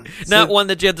 Not one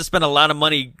that you have to spend a lot of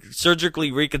money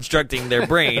surgically reconstructing their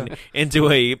brain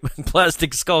into a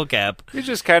plastic skull cap. We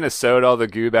just kind of sewed all the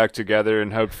goo back together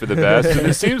and hoped for the best, and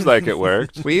it seems like it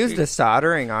worked. We used a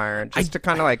soldering iron just to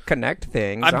kind of like connect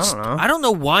things. I don't know. I don't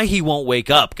know why he won't wake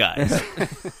up, guys.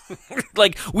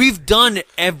 Like, we've done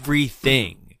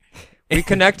everything. We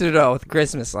connected it all with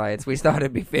Christmas lights. We thought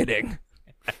it'd be fitting.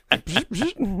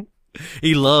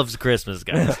 He loves Christmas,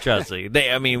 guys. Trust me.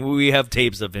 We have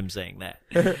tapes of him saying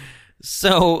that.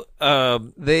 So,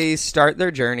 They start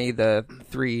their journey, the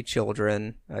 3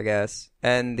 children, I guess.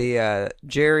 And the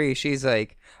Jerry, she's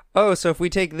like, oh, so if we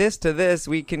take this to this,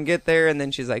 we can get there. And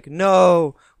then she's like,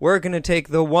 no, we're going to take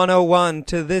the 101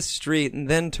 to this street and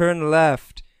then turn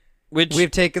left. Which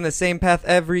We've taken the same path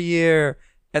every year.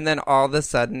 And then all of a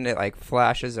sudden it like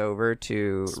flashes over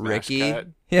to Smash Ricky. cut.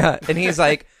 Yeah. And he's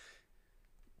like,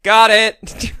 got it.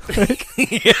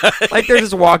 Like they're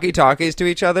just walkie-talkies to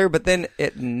each other, but then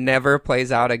it never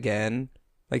plays out again.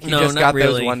 Like he No, just not got those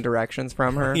really. one directions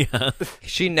from her. Yeah.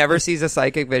 She never sees a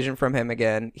psychic vision from him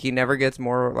again. He never gets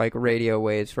more like radio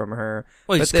waves from her.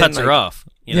 Well, he But just then, cuts her like- off.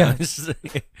 You know?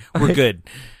 We're good.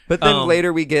 But then Um,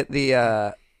 later we get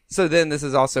the so then this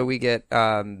is also we get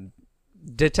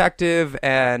detective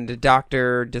and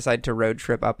doctor decide to road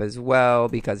trip up as well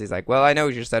because he's like, well, I know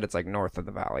you said it's like north of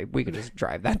the valley. We could just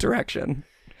drive that direction.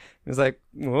 He's like,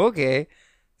 well, okay.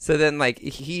 So then like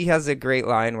he has a great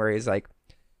line where he's like,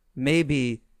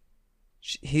 maybe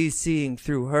he's seeing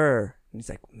through her. And he's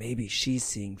like, maybe she's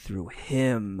seeing through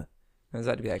him. I was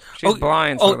about to be like, she's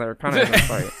blind, so they're kind of in a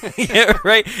fight. Yeah,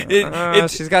 right.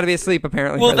 She's got to be asleep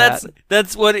apparently. Well, for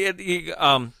that's what they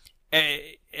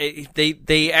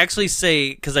actually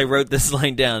say, because I wrote this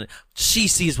line down. She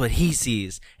sees what he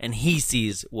sees, and he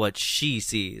sees what she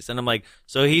sees. And I'm like,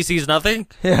 so he sees nothing?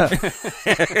 Yeah.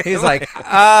 He's like, Can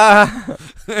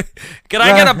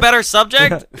I get a better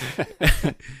subject?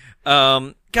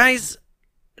 Guys,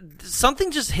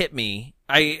 something just hit me.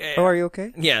 oh, are you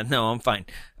okay? Yeah, no, I'm fine.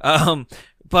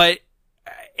 But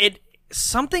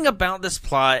something about this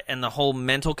plot and the whole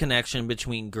mental connection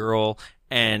between girl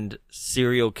and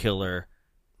serial killer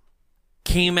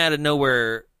came out of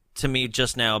nowhere to me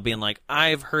just now, being like,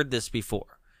 I've heard this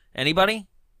before. Anybody?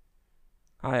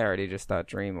 I already just thought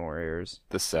Dream Warriors.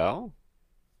 The Cell?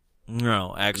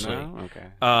 No, actually. No?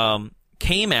 Okay.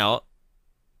 Came out,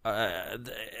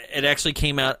 it actually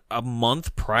came out a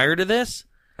month prior to this.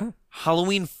 Oh.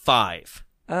 Halloween 5.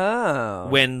 Oh.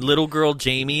 When little girl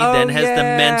Jamie Oh, then has the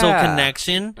mental yeah.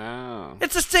 connection. Oh.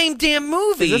 It's the same damn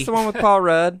movie. Is this the one with Paul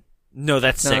Rudd? No,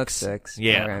 that's No, 6. it's 6.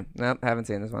 Yeah. Okay. Nope, haven't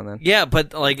seen this one then. Yeah,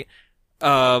 but like,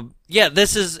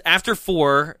 this is after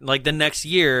 4, like the next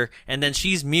year, and then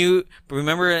she's mute.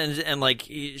 Remember, and like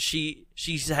she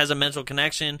has a mental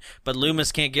connection, but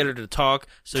Loomis can't get her to talk,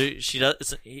 so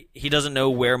he doesn't know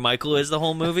where Michael is the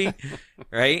whole movie,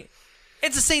 right?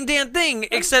 It's the same damn thing,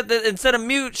 except that instead of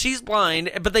mute, she's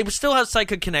blind, but they still have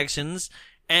psychic connections,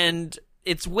 and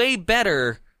it's way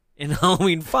better in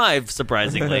Halloween 5,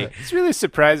 surprisingly. It's really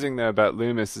surprising though about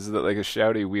Loomis is that like a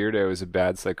shouty weirdo is a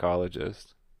bad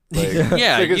psychologist. Like,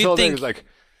 Yeah, like his you'd whole think- thing is like,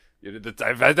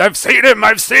 I've seen him.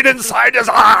 I've seen inside his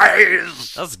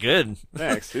eyes. That's good.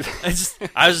 Thanks.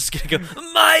 I was just gonna go,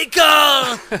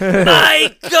 Michael!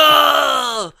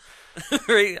 Michael!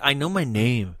 Right? I know my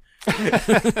name.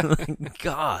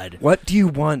 God. What do you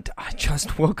want? I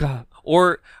just woke up.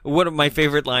 Or one of my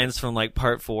favorite lines from like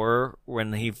part 4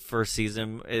 when he first sees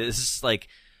him is like,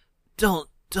 don't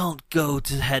go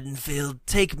to Haddonfield,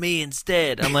 take me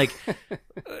instead. I'm like,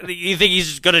 you think he's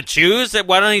just gonna choose?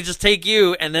 Why don't he just take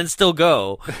you and then still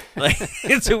go? Like,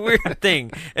 it's a weird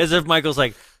thing. As if Michael's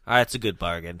like, all right, it's a good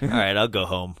bargain. All right, I'll go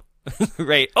home.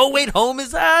 Right. Oh wait, home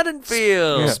is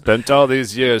Haddonfield. Spent all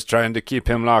these years trying to keep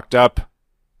him locked up,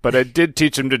 but I did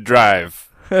teach him to drive.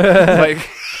 Like,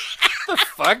 the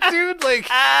fuck, dude? Like,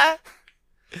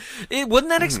 Wasn't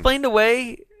that explained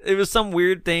away? It was some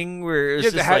weird thing where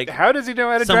it's just like, how does he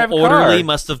know how to some drive a orderly car?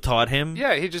 must have taught him.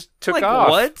 Yeah, he just took like, off.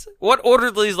 what? What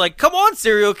orderly's like, come on,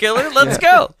 serial killer, let's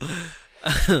go.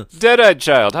 Dead-eyed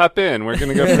child, hop in. We're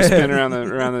gonna go for a spin around the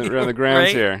grounds Right?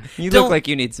 here. You Don't- look like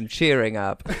you need some cheering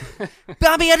up.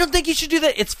 Bobby, I don't think you should do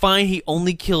that. It's fine. He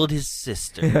only killed his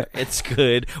sister. It's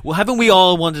good. Well, haven't we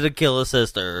all wanted to kill a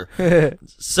sister?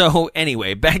 So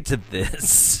anyway, back to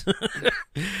this.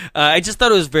 I just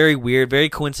thought it was very weird, very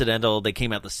coincidental. They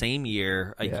came out the same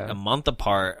year, a month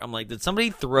apart. I'm like, did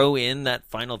somebody throw in that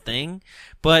final thing?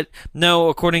 But no,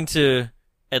 according to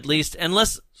at least,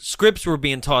 unless scripts were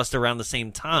being tossed around the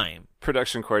same time.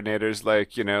 Production coordinators,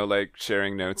 like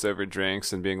sharing notes over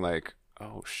drinks and being like,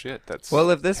 "Oh shit, that's." Well,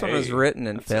 if this one was hey, written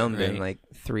and that's filmed in right. like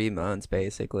 3 months,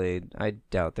 basically, I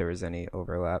doubt there was any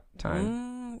overlap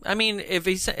time. I mean, if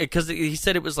he said, because he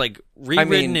said it was like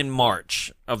rewritten in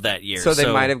March of that year. So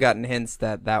they might have gotten hints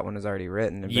that that one was already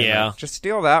written. And been Yeah. like, just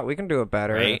steal that. We can do it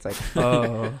better. And Right. it's like,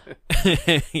 oh,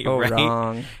 Right?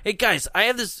 wrong. Hey guys, I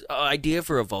have this idea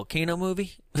for a volcano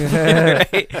movie.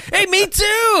 Right? Hey, me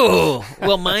too.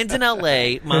 Well, mine's in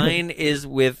LA. Mine is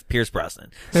with Pierce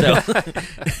Brosnan. So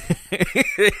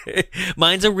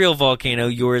mine's a real volcano.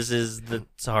 Yours is the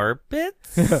tar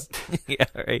pits. Yeah,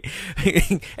 right.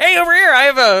 Hey, over here, I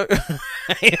have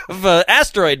a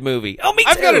asteroid movie. Oh, me too.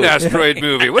 I've got an asteroid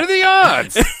movie. What are the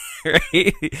odds?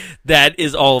 right? That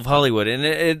is all of Hollywood, and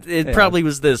it probably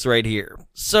was this right here.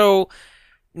 So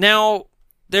now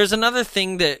there's another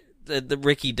thing that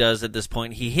Ricky does at this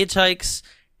point. He hitchhikes,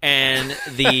 and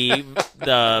the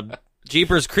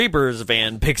Jeepers Creepers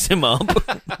van picks him up.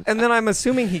 And then I'm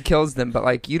assuming he kills them, but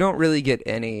like you don't really get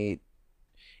any.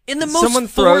 In the most someone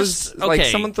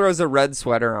throws a red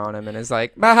sweater on him and is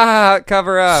like,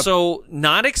 cover up. So,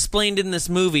 not explained in this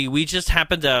movie. We just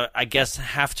happen to, I guess,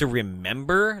 have to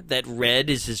remember that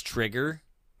red is his trigger,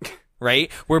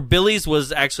 right? Where Billy's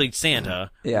was actually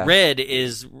Santa. Yeah. Red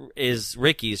is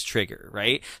Ricky's trigger,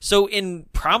 right? So, in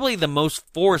probably the most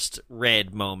forced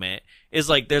red moment is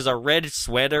like there's a red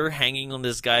sweater hanging on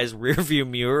this guy's rearview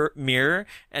mirror,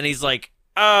 and he's like,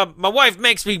 my wife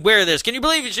makes me wear this. Can you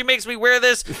believe it? She makes me wear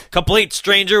this? Complete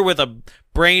stranger with a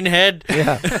brain head.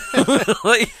 Yeah.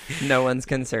 No one's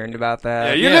concerned about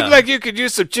that. Yeah, you look like you could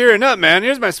use some cheering up, man.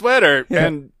 Here's my sweater. Yeah.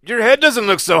 And your head doesn't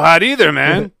look so hot either,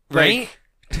 man. Right?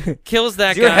 Kills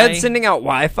that guy. Is your head sending out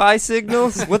Wi-Fi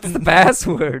signals? What's the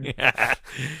password?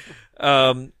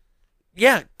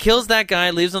 Yeah, kills that guy,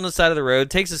 leaves on the side of the road,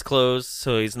 takes his clothes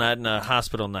so he's not in a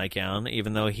hospital nightgown,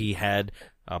 even though he had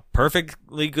a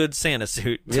perfectly good Santa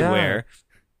suit to wear.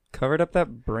 Covered up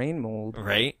that brain mold.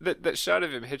 Right? That shot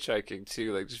of him hitchhiking,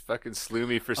 too, like, just fucking slew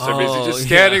me for some reason. Just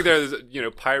standing there,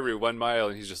 Pyru 1 mile,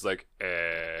 and he's just like,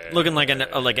 looking like an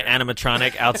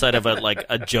animatronic outside of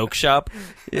a joke shop.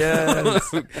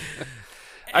 Yes.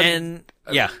 I'm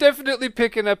definitely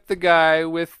picking up the guy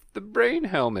with the brain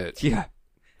helmet. Yeah.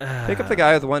 Pick up the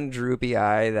guy with one droopy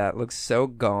eye that looks so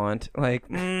gaunt. Like,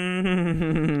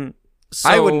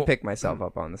 I wouldn't pick myself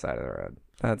up on the side of the road.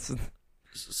 I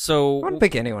wouldn't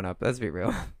pick anyone up. Let's be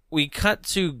real. We cut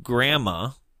to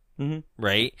Grandma,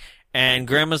 right? And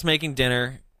Grandma's making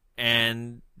dinner,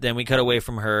 and then we cut away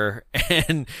from her,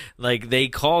 and like they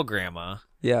call Grandma.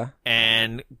 Yeah.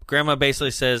 And Grandma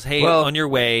basically says, "Hey, on your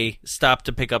way, stop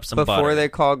to pick up some butter." Before they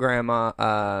call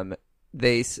Grandma,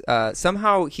 they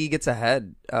somehow he gets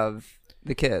ahead of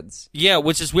the kids. Yeah,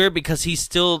 which is weird because he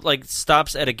still like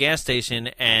stops at a gas station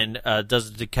and does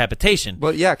a decapitation.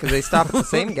 Well, yeah, because they stop at the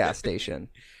same gas station.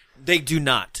 They do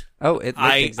not. Oh,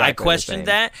 I questioned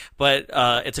that, but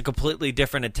it's a completely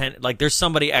different intent. Like, there's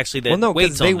somebody actually that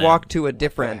waits on them. They walk to a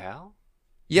different. What the hell?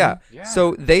 Yeah.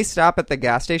 So they stop at the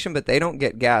gas station, but they don't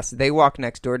get gas. They walk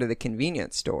next door to the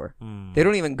convenience store. They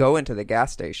don't even go into the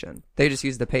gas station. They just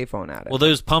use the payphone at it. Well,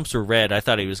 those pumps were red. I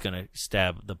thought he was going to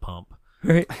stab the pump.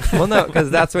 Right. Well, no,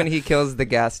 because that's when he kills the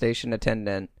gas station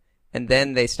attendant, and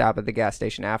then they stop at the gas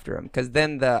station after him. Because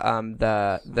then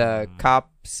the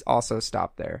cops also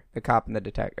stop there. The cop and the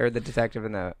detective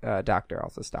and the doctor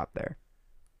also stop there.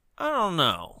 I don't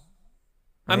know.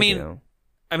 I mean,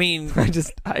 I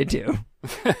do.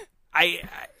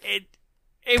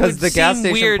 Because the gas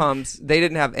station pumps, they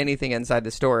didn't have anything inside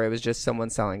the store. It was just someone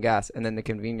selling gas, and then the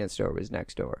convenience store was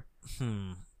next door.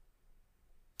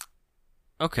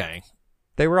 Okay.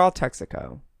 They were all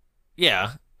Texaco.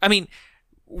 Yeah. I mean,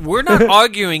 we're not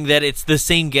arguing that it's the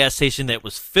same gas station that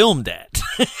was filmed at.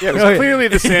 Yeah, it was clearly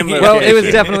the same location. Well, it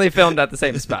was definitely filmed at the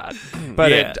same spot.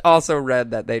 But it also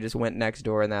read that they just went next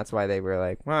door, and that's why they were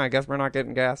like, well, I guess we're not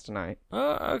getting gas tonight.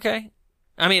 Okay.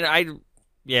 I mean,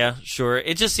 yeah, sure.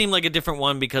 It just seemed like a different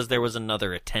one because there was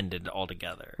another attendant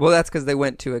altogether. Well, that's because they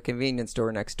went to a convenience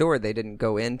store next door. They didn't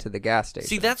go into the gas station.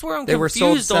 See, that's where I'm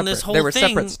confused on this whole thing. They were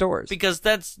separate stores. Because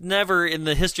that's never in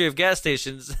the history of gas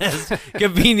stations has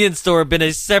convenience store been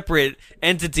a separate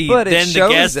entity than the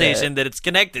gas station that it's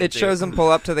connected to. It shows them pull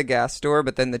up to the gas store,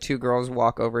 but then the two girls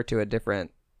walk over to a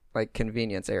different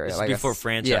convenience area. This is before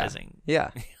franchising. Yeah.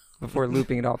 Before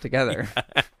looping it all together.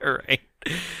 Right.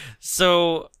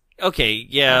 So... Okay,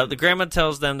 yeah, the grandma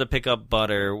tells them to pick up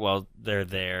butter while they're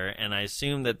there, and I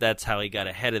assume that that's how he got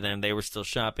ahead of them. They were still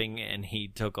shopping, and he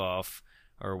took off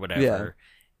or whatever. Yeah.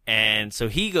 And so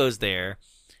he goes there,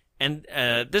 and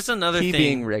this is another thing. He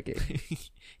being Ricky.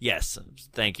 Yes,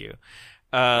 thank you.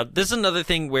 This is another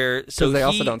thing where... So they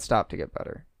also don't stop to get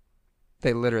butter.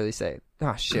 They literally say,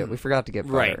 oh, shit, we forgot to get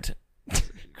butter. Right.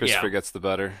 Christopher gets the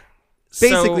butter.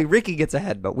 Basically, Ricky gets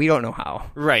ahead, but we don't know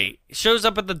how. Right. Shows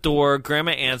up at the door,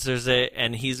 Grandma answers it,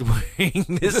 and he's wearing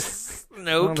this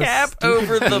snow cap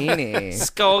over the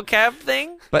skull cap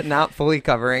thing. But not fully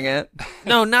covering it?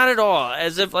 No, not at all.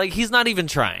 As if, he's not even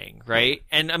trying, right?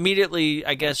 And immediately,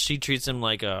 I guess she treats him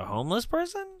like a homeless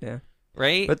person? Yeah.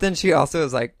 Right? But then she also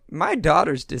is like, my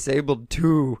daughter's disabled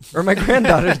too. Or my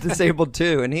granddaughter's disabled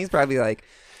too. And he's probably like...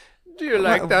 Do you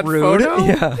like that rude? photo?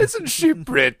 Yeah. Isn't she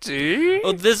pretty?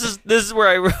 Oh, this is where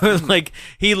I wrote, like,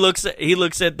 he looks at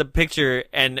the picture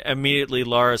and immediately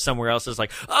Laura somewhere else is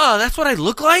like, oh, that's what I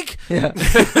look like? Yeah.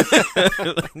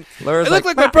 Laura's I look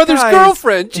like my "Fuck, brother's guys."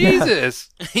 girlfriend. Jesus.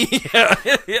 Yeah,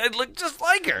 I look just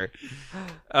like her.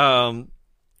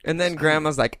 And then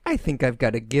Grandma's like, I think I've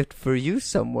got a gift for you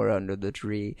somewhere under the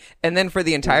tree. And then for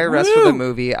the entire rest of the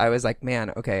movie, I was like,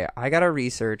 man, okay, I gotta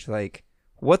research, like,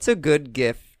 what's a good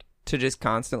gift to just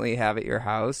constantly have at your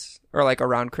house or like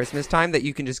around Christmas time that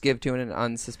you can just give to an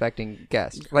unsuspecting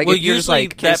guest. Like, Well, if you're just usually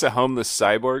like, In case a homeless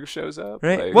cyborg shows up.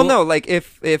 right? Like, Well, no, like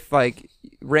if like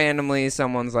randomly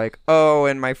someone's like, oh,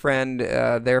 and my friend,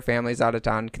 their family's out of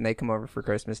town, can they come over for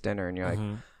Christmas dinner? And you're like,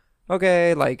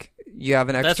 okay, like you have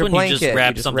an extra That's when blanket. you just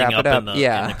wrap something wrap up, it up. in the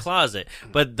Yeah. closet.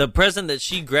 But the present that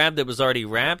she grabbed that was already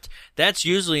wrapped, that's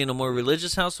usually in a more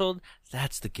religious household.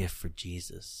 That's the gift for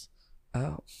Jesus.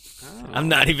 Oh. I'm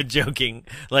not even joking.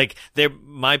 Like,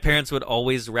 my parents would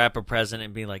always wrap a present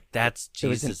and be like, "That's It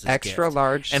was Jesus' an extra gift."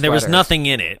 large and there was sweater. nothing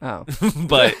in it. Oh.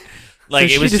 But like,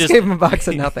 So it was she just gave him a box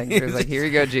of nothing. She was like, here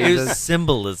you go, It was Jesus.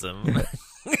 symbolism.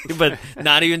 But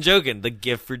not even joking, the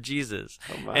gift for Jesus.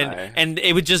 Oh my. And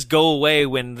it would just go away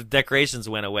when the decorations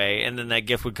went away, and then that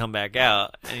gift would come back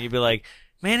out, and you'd be like,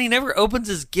 man, he never opens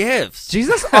his gifts.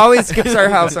 Jesus always skips our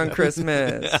house on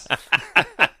Christmas.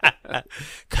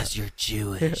 Because you're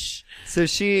Jewish. So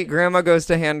Grandma goes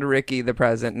to hand Ricky the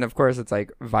present, and of course it's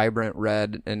like vibrant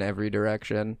red in every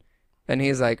direction. And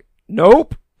he's like,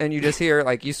 nope. And you just hear,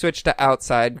 like, you switch to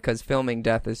outside because filming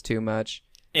death is too much.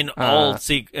 In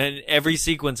in every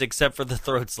sequence except for the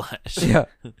throat slash. Yeah.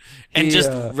 And He,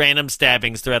 just random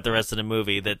stabbings throughout the rest of the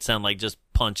movie that sound like just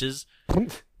punches.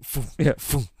 Yeah.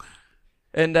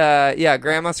 And,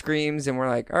 Grandma screams, and we're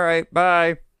like, all right,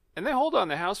 bye. And they hold on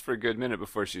the house for a good minute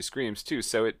before she screams, too.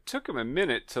 So it took him a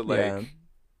minute to, like, Yeah.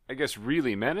 I guess,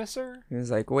 really menace her. He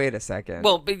was like, wait a second.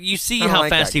 Well, but you see I don't how like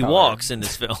fast that he color. walks in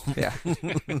this film. Yeah.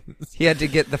 He had to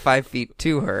get the 5 feet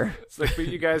to her. It's like, but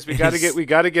you guys, we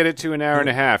gotta get it to an hour and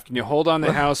a half. Can you hold on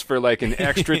the house for like an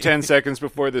extra 10 seconds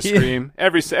before the scream?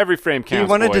 Every frame counts. He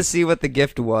wanted to boys. see what the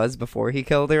gift was before he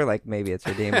killed her. Like, maybe it's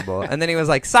redeemable. And then he was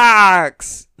like,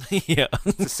 socks! Yeah.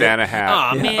 It's a Santa hat.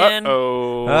 Aw, man.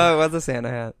 Uh-oh. Oh, it was a Santa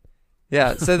hat.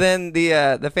 Yeah, so then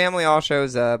the family all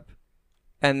shows up.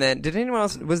 And then, did anyone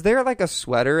else, was there like a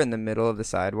sweater in the middle of the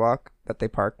sidewalk that they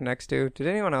parked next to? Did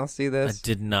anyone else see I this?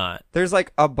 did not. There's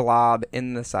like a blob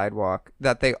in the sidewalk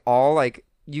that they all like,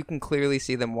 you can clearly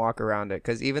see them walk around it.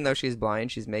 Because even though she's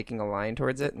blind, she's making a line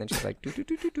towards it. And then she's like, doot, doot,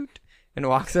 doot, doot, doot, and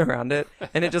walks around it.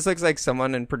 And it just looks like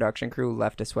someone in production crew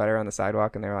left a sweater on the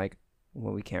sidewalk. And they're like,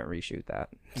 well, we can't reshoot that.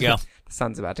 Yeah. The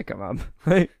sun's about to come up.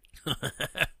 Right?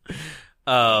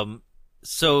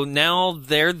 So now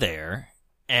they're there,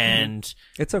 and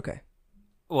It's okay.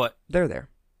 what? They're there.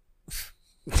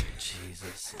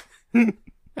 Jesus. All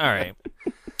right.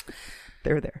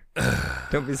 They're there.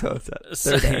 Don't be so upset.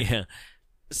 So, They're there. yeah.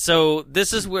 So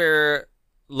this is where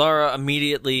Laura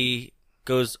immediately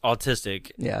goes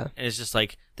autistic. Yeah. And it's just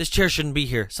like, this chair shouldn't be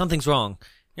here. Something's wrong.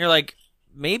 And you're like,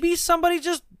 maybe somebody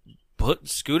just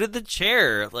scooted the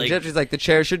chair. Like, She's like, the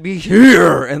chair should be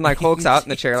here, and like hulks out,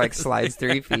 and the chair like slides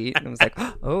 3 feet, and I was like,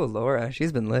 oh, Laura,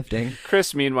 she's been lifting.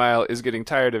 Chris, meanwhile, is getting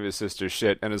tired of his sister's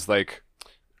shit and is like,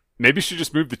 maybe she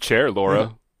just moved the chair,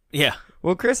 Laura. yeah.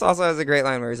 Well, Chris also has a great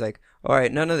line where he's like, all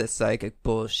right, none of this psychic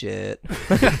bullshit.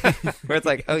 Where it's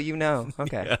like, oh, you know,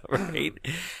 okay. Yeah, right.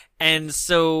 And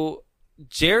so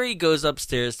Jerry goes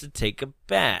upstairs to take a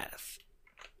bath.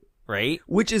 Right?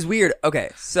 Which is weird. Okay,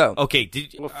 so Okay.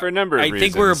 Well, for a number of I reasons.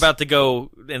 think we're about to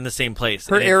go in the same place.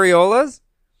 her And areolas?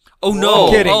 oh no!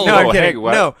 I'm kidding. Oh, No, I'm oh, kidding. hey,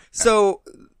 what? No. So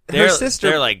her sister,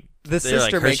 They're like the they're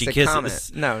sister like makes Hershey a Kisses.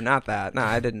 comment. No, not that. No,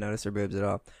 I didn't notice her boobs at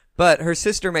all. But her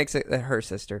sister makes it. Her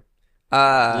sister,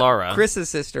 Laura. Chris's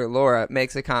sister, Laura,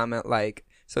 makes a comment like,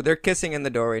 so they're kissing in the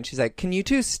doorway, and she's like, "Can you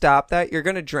two stop that? You're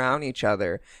gonna drown each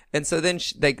other." And so then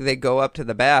they go up to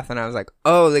the bath, and I was like,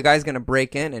 "Oh, the guy's gonna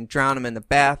break in and drown him in the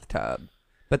bathtub."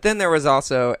 But then there was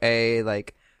also a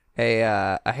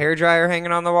hairdryer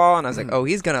hanging on the wall, and I was like, "Oh,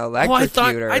 he's gonna Oh,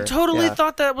 electrocute her." I totally Yeah.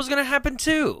 thought that was going to happen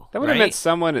too. That would have right? meant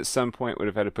someone at some point would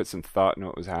have had to put some thought in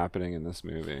what was happening in this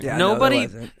movie. Yeah. no, Nobody.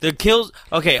 there wasn't. The kills.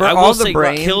 Okay, For I all will the say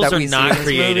brain kills that are we see not in this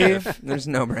creative. movie, there's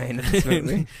no brain in this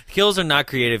movie. Kills are not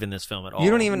creative in this film at all.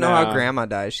 You don't even know how No. Grandma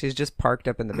dies. She's just parked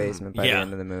up in the basement by the Yeah.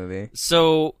 end of the movie,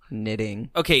 So knitting.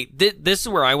 okay, this is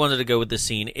where I wanted to go with the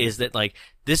scene. Is that like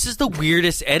this is the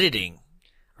weirdest editing,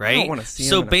 right? I don't wanna see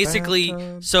so him in a basically,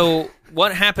 bathtub. so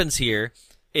what happens here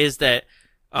is that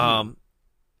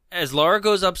as Laura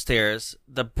goes upstairs,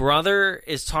 the brother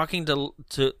is talking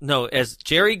as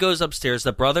Jerry goes upstairs,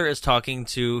 the brother is talking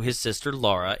to his sister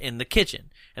Laura in the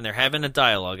kitchen, and they're having a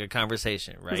dialogue, a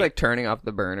conversation, right? He's like turning off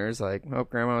the burners, like, oh,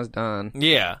 Grandma's done.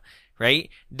 Yeah, right?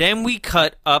 Then we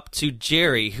cut up to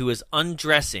Jerry, who is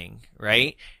undressing,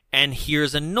 right? And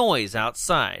hears a noise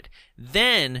outside.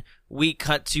 Then we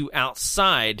cut to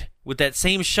outside with that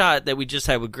same shot that we just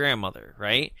had with Grandmother,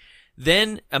 right?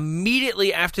 Then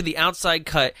immediately after the outside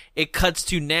cut, it cuts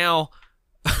to now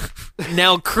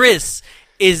Chris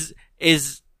is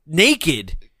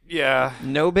naked. Yeah.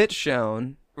 No bit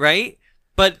shown. Right?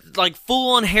 But like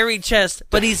full on hairy chest,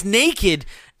 but he's naked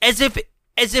as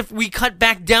if we cut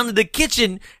back down to the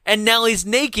kitchen and now he's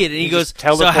naked and he goes,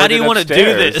 so how do you want to do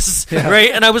this? Yeah. Right?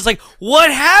 And I was like,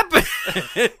 what happened?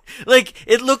 Like,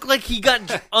 it looked like he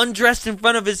got undressed in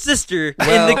front of his sister in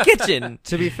the kitchen.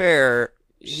 To be fair,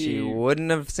 she wouldn't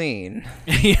have seen.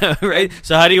 Yeah, right?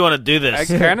 So how do you want to do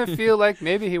this? I kind of feel like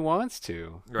maybe he wants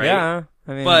to. Right? Yeah.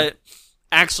 I mean, but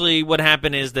actually what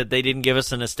happened is that they didn't give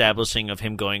us an establishing of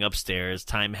him going upstairs.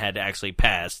 Time had actually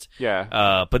passed.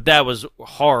 Yeah. But that was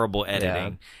horrible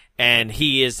editing. Yeah. And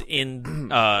he is in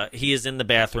the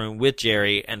bathroom with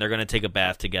Jerry, and they're going to take a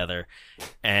bath together.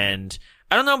 And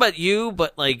I don't know about you,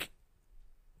 but like,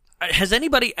 has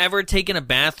anybody ever taken a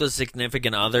bath with a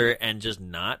significant other and just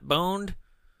not boned?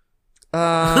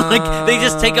 Like, they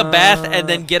just take a bath and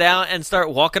then get out and start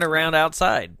walking around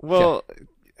outside. Well,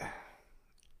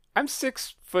 I'm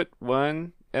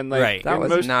 6'1", and like right. that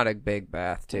was not a big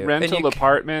bath, too. Rental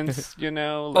apartments, you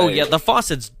know. Like, oh yeah, the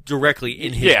faucet's directly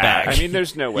in his back. I mean,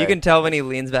 there's no way. You can tell when he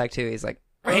leans back too. He's like,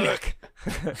 Rainick.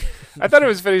 I thought it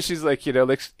was funny. She's like, you know,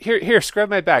 like here, scrub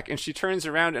my back, and she turns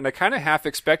around, and I kind of half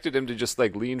expected him to just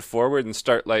like lean forward and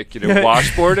start like, you know,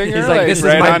 washboarding her. He's like, this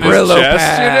right is my on Brillo his chest,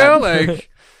 pad. you know, like.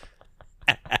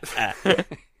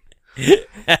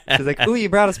 She's like, "Ooh, you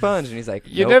brought a sponge," and he's like,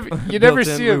 "You nope. never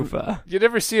see him. loofah." You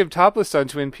never see him topless on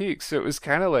Twin Peaks." So it was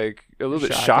kind of like a little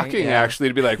bit shocking, yeah. actually,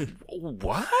 to be like,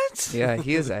 "What?" Yeah,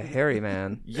 he is a hairy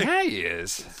man. Yeah, he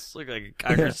is. It's like a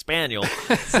cocker spaniel.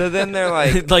 So then they're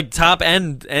like, like top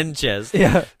and chest.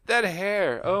 Yeah, that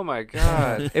hair. Oh my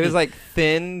god, it was like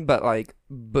thin but like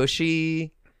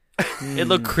bushy. It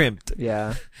looked crimped.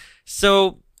 Yeah.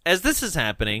 So as this is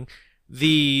happening,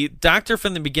 the doctor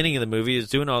from the beginning of the movie is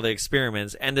doing all the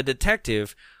experiments, and the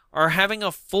detective are having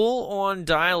a full-on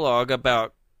dialogue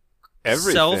about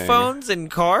everything. Cell phones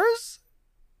and cars?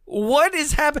 What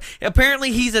is happening?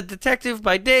 Apparently he's a detective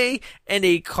by day and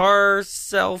a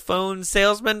cell phone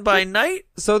salesman by night?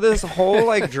 So this whole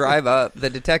like drive up, the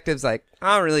detective's like,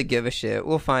 I don't really give a shit.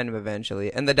 We'll find him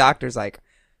eventually. And the doctor's like,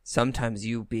 sometimes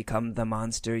you become the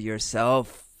monster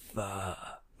yourself.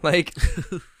 Like...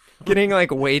 Getting like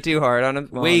way too hard on him.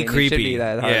 Well, way I mean, creepy. Should be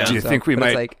that hard yeah. Do you think we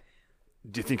might? Like,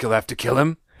 do you think he'll have to kill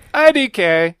him?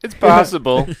 IDK. It's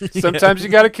possible. Sometimes you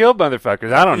got to kill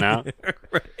motherfuckers. I don't know.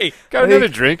 Right. Got another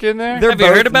drink in there? Have you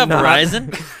heard about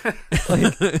Verizon?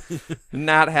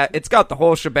 It's got the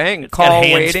whole shebang. It's call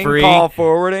waiting, free. Call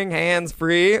forwarding, hands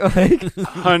free. Like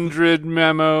 100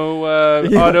 memo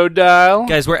auto dial.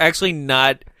 Guys, we're actually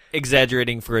not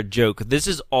exaggerating for a joke. This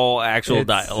is all actual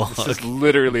dialogue. This is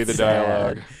literally the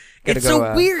dialogue. It's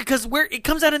so weird because it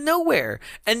comes out of nowhere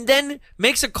and then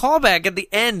makes a callback at the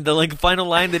end, the like final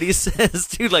line that he says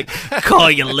to like,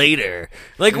 call you later.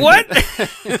 Like, what?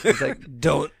 He's like,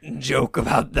 don't joke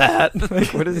about that.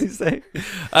 Like, what does he say?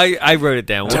 I wrote it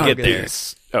down. We'll get there.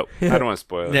 Oh, I don't want to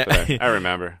spoil it, but I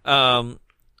remember.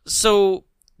 So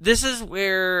this is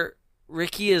where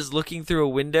Ricky is looking through a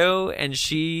window and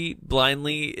she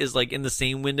blindly is like in the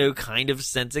same window kind of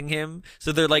sensing him.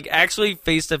 So they're like actually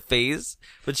face to face,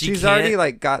 but she's already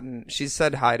like she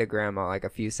said hi to Grandma like a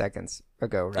few seconds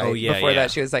ago, right? Oh, yeah, Before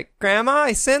that she was like, Grandma,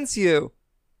 I sense you.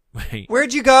 Wait.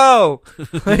 Where'd you go?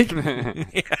 Like,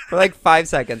 for like 5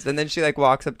 seconds. And then she like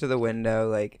walks up to the window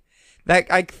like that.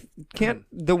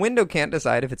 The window can't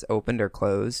decide if it's opened or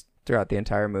closed throughout the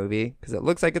entire movie because it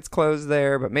looks like it's closed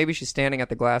there, but maybe she's standing at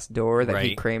the glass door that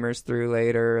he Kramer's through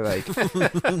later, like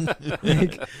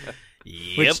yep.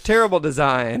 Which terrible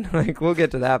design. Like we'll get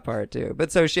to that part too.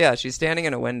 But so she's standing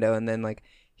in a window and then like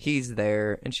he's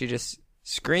there and she just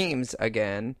screams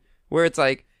again, where it's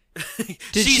like,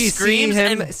 did she screams see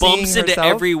him and bumps into herself?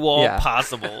 every wall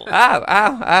possible. Ow!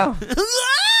 Ow! Ow!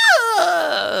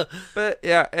 But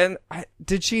yeah, and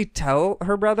did she tell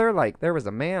her brother like there was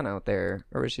a man out there,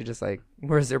 or was she just like,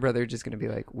 where's their brother just gonna be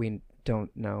like, we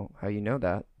don't know how you know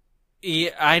that?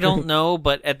 Yeah, I don't know,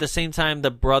 but at the same time,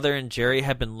 the brother and Jerry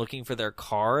have been looking for their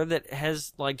car that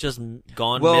has like just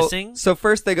gone missing. So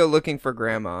first they go looking for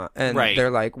Grandma, and Right. they're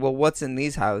like, "Well, what's in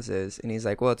these houses?" And he's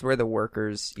like, "Well, it's where the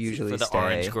workers usually For the stay."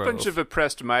 Orange A Grove. bunch of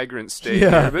oppressed migrants stay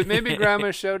Yeah. here, but maybe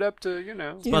Grandma showed up to,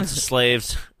 Bunch of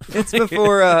slaves It's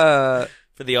before,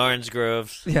 for the Orange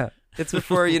Groves. yeah, it's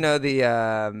before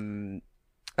the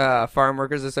Farm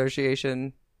Workers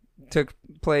Association took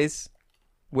place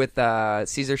with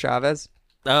Cesar Chavez.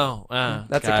 Oh,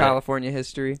 That's a got it. California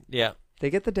history. Yeah, They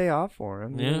get the day off for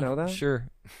him. You yeah, didn't know that? Sure,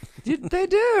 They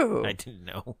do. I didn't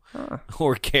know Huh.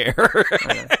 or care.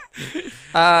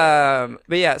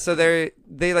 But yeah, so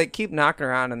they like keep knocking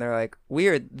around, and they're like,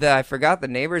 weird. I forgot the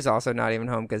neighbor's also not even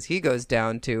home because he goes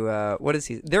down to what is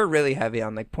he? They're really heavy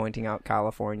on like pointing out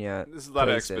California. There's a lot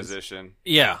places. of exposition.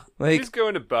 Yeah, Like, He's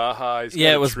going to Baja. He's got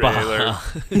yeah, a it was trailer.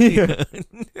 Baja.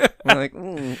 I'm like,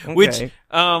 okay. Which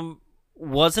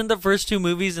wasn't the first two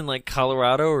movies in like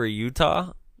Colorado or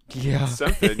Utah? yeah,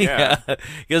 Something, yeah.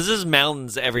 Because there's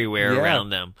mountains everywhere Yeah. around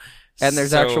them, and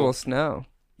there's So- actual snow.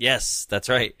 Yes, that's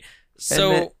right. And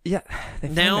So then- yeah, they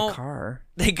find now- the car.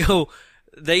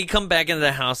 they come back into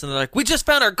the house and they're like, "We just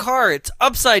found our car. It's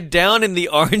upside down in the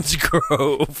Orange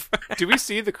Grove." Do we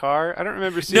see the car? I don't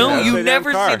remember seeing No, the you upside-down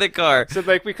never car. see the car. So,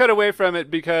 like, we cut away from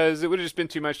it because it would have just been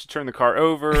too much to turn the car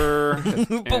over and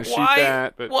But shoot why?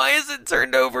 that. But Why is it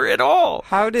turned over at all?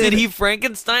 How did he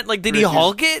Frankenstein? Like, did he Ricky's-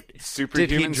 Hulk it? did he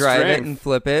superhuman drive strength. it and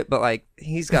flip it? But like,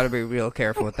 he's got to be real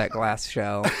careful with that glass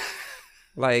shell.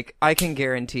 Like, I can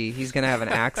guarantee he's gonna have an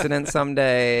accident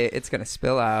someday. It's gonna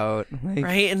spill out. Like,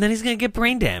 Right, and then he's gonna get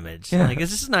brain damage. Yeah. Like,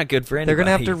 this is not good for they're anybody.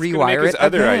 gonna have to It's gonna make rewire his it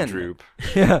other eye again. droop.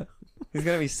 Yeah, he's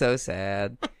gonna be so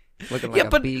sad, looking like Yeah, a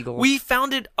but beagle. we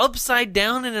found it upside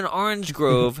down in an orange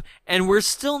grove, and we're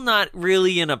still not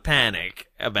really in a panic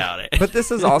about it. But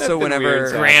this is also Nothing whenever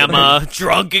weird's Grandma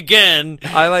drunk again.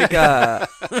 I like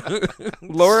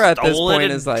Laura at this Stole it point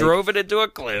and is like, drove it into a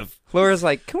cliff. Laura's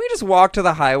like, can we just walk to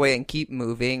the highway and keep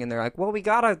moving? And they're like, well, we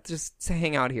gotta just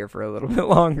hang out here for a little bit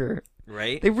longer.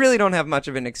 Right? They really don't have much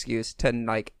of an excuse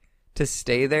to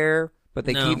stay there, but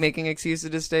they No. keep making excuses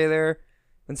to stay there.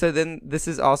 And so then this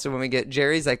is also when we get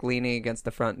Jerry's like leaning against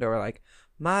the front door, like,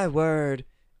 my word.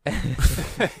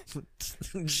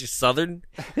 She's Southern.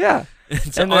 Yeah.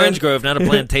 It's And an orange then- grove, not a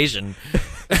plantation.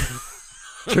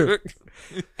 True.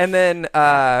 And then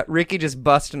Ricky just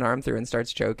busts an arm through and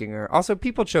starts choking her. Also,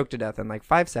 people choke to death in like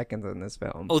 5 seconds in this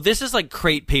film. Oh, this is like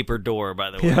crepe paper door,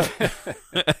 by the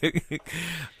way.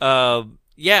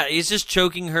 Yeah, he's just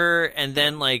choking her, and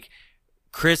then like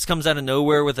Chris comes out of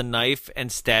nowhere with a knife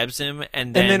and stabs him,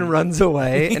 and then runs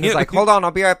away and is like, hold on,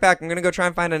 I'll be right back. I'm going to go try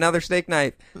and find another steak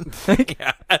knife.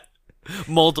 Yeah.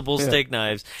 Multiple steak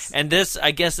knives. And this,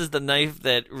 I guess, is the knife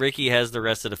that Ricky has the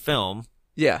rest of the film,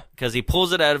 Yeah. because he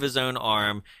pulls it out of his own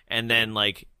arm, and then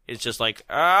like it's just like,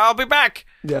 I'll be back,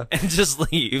 Yeah. and just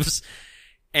leaves.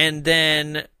 And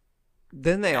then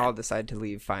Then they all decide to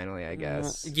leave finally, I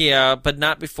guess. yeah, but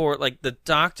not before like the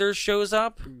doctor shows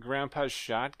up. Grandpa's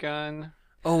shotgun.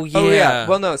 Oh yeah. Oh, yeah.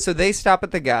 Well, no. So they stop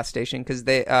at the gas station because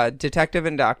they, detective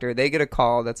and doctor, they get a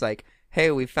call that's like,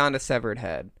 hey, we found a severed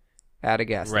head at a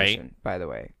gas Right. station, by the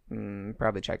way.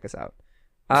 Probably check this out.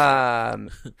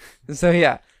 So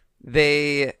yeah,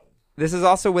 this is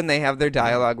also when they have their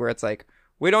dialogue where it's like,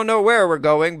 we don't know where we're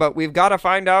going, but we've got to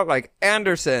find out like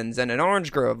Anderson's and an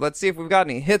Orange Grove. Let's see if we've got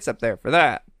any hits up there for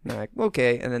that. And they're like,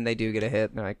 okay. And then they do get a hit.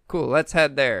 And they're like, cool, let's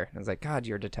head there. And I was like, God,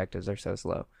 your detectives are so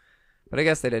slow. But I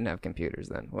guess they didn't have computers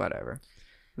then. Whatever.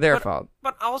 Their fault.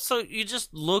 But also, you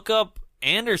just look up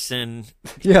Anderson,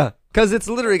 Yeah. Because it's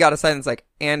literally got a sign that's like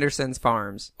Anderson's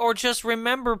Farms. or just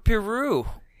remember Peru.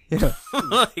 Yeah.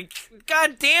 Like,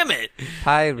 God damn it,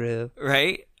 Pyru.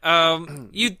 right?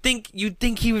 You'd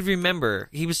think he would remember.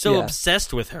 He was so Yeah.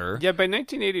 obsessed with her. Yeah, by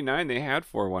 1989, they had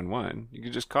 411. You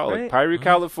could just call Right. it Piru,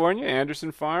 California,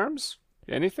 Anderson Farms,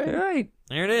 anything. Right.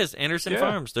 There it is, Anderson Yeah.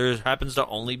 Farms. There happens to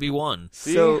only be one.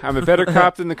 See, So- I'm a better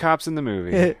cop than the cops in the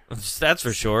movie. That's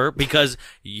for sure. Because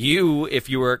you, if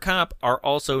you were a cop, are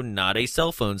also not a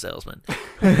cell phone salesman.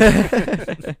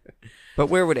 But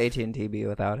where would AT&T be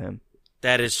without him?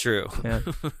 That is true. Yeah.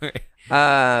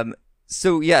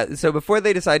 So before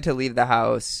they decide to leave the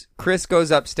house, Chris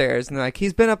goes upstairs and they're like,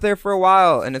 he's been up there for a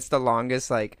while. And it's the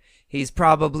longest, like, he's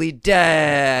probably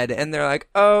dead. And they're like,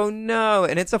 oh no.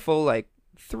 And it's a full, like,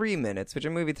 3 minutes, which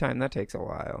in movie time, that takes a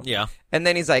while. Yeah. And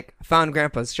then he's like, found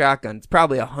Grandpa's shotgun. It's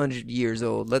probably 100 years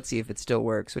old. Let's see if it still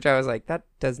works. Which I was like, that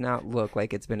does not look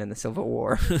like it's been in the Civil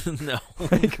War. No.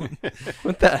 Like,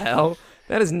 what the hell?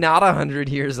 That is not 100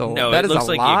 years old. No, that it is looks a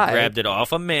like lie. you grabbed it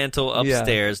off a mantle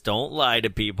upstairs. Don't lie to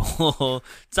people.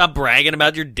 Stop bragging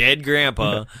about your dead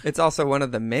grandpa. It's also one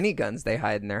of the many guns they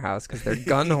hide in their house because they're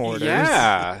gun hoarders.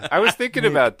 Yeah, I was thinking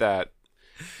about that.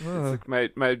 It's like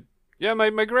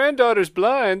my granddaughter's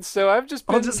blind, so I've just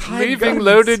been hide leaving guns.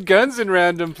 loaded guns in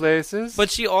random places. But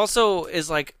she also is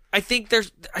like, I think there's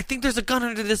a gun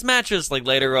under this mattress, like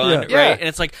later on, Yeah. right? Yeah. And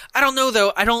it's like, I don't know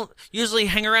though. I don't usually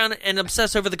hang around and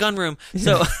obsess over the gun room.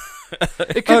 So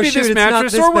it could Oh, be shoot, this it's not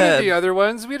mattress this or one of bed. the other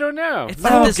ones. We don't know. It's The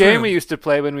not whole this game room. we used to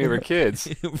play when we were kids.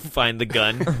 find the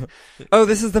gun. Oh,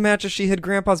 this is the mattress she hid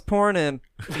Grandpa's porn in.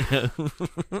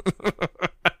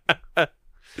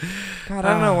 God, I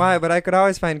don't know why, but I could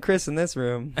always find Chris in this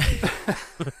room.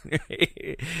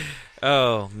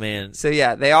 Oh man. So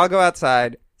yeah, they all go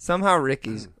outside. Somehow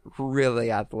Ricky's really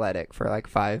athletic for like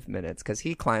 5 minutes because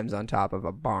he climbs on top of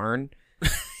a barn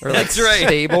or like That's right.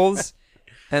 stables,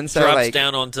 and so Drops like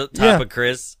down on top Yeah. of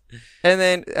Chris. and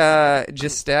then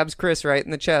just stabs Chris right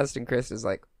in the chest, and Chris is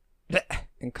like, "Bleh,"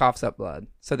 and coughs up blood.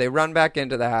 So they run back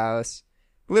into the house.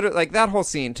 Literally, like that whole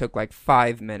scene took like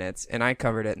 5 minutes, and I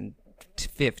covered it in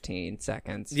 15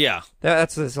 seconds. Yeah.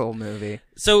 That's this whole movie.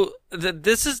 So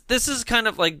this is kind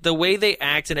of like the way they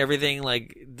act and everything.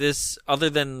 Like this, other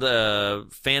than the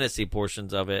fantasy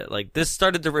portions of it, like this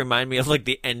started to remind me of like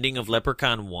the ending of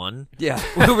Leprechaun 1. Yeah.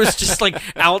 Where it was just like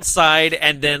outside,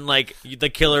 and then like the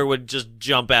killer would just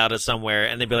jump out of somewhere,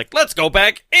 and they'd be like, "Let's go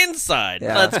back inside.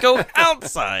 Yeah. Let's go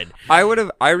outside." I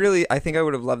think I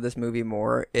would have loved this movie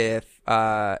more if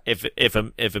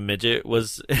If a midget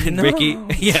was in No. Ricky,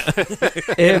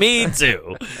 yeah, me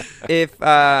too. if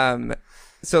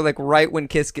so like right when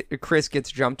Chris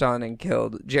gets jumped on and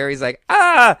killed, Jerry's like,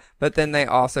 but then they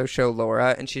also show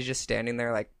Laura and she's just standing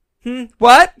there like,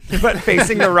 what? But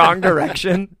facing the wrong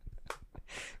direction.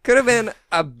 Could have been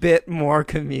a bit more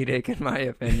comedic in my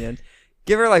opinion.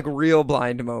 Give her like real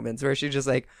blind moments where she's just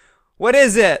like, what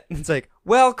is it? It's like,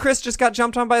 well, Chris just got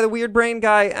jumped on by the weird brain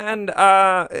guy and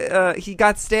he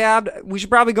got stabbed. We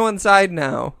should probably go inside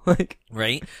now. Like,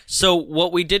 Right. So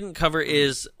what we didn't cover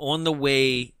is on the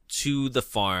way to the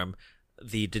farm,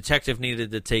 the detective needed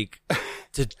to take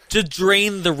to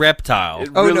drain the reptile.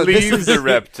 Relieve the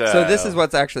reptile. So this is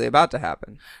what's actually about to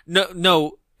happen.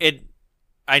 No,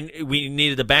 we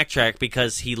needed to backtrack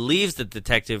because he leaves the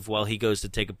detective while he goes to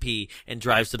take a pee and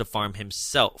drives to the farm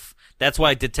himself. That's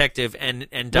why detective and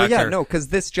Well, doctor. yeah, no, because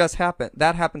this just happened.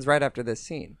 That happens right after this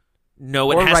scene.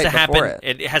 No, it Or has right to happen. before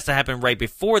It has to happen right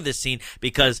before this scene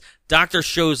because Doctor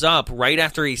shows up right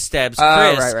after he stabs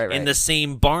Oh, Chris right. in the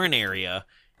same barn area.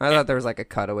 I thought there was like a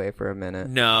cutaway for a minute.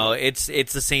 No, it's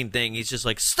the same thing. He's just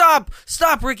like, stop,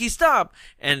 Ricky, stop,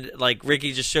 and like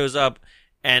Ricky just shows up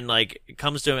and like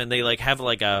comes to him and they like have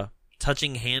like a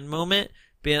touching hand moment.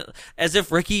 As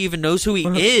if Ricky even knows who he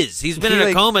is. He's been in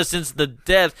a coma since the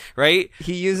death, right?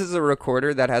 He uses a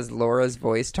recorder that has Laura's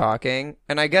voice talking,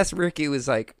 and I guess Ricky was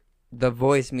like, the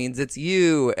voice means it's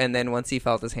you. And then once he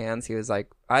felt his hands, he was like,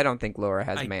 I don't think Laura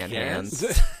has man hands.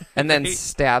 And then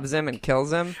stabs him and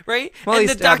kills him. Right? Well, and he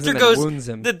the stabs doctor him goes, and wounds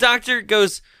him. The doctor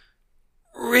goes,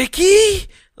 Ricky?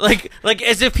 Like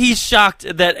as if he's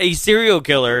shocked that a serial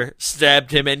killer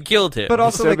stabbed him and killed him. But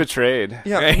also, so like, betrayed.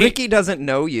 yeah, Right? Ricky doesn't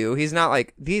know you. He's not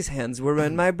like, these hands were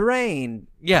in my brain.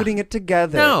 Yeah. Putting it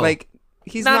together. No. Like,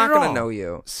 he's Not not at going all. to know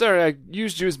you. Sorry, I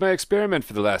used you as my experiment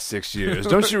for the last 6 years.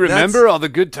 Don't you remember all the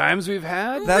good times we've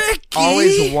had? That's Ricky!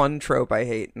 always one trope I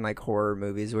hate in like horror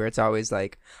movies where it's always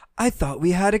like, I thought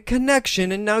we had a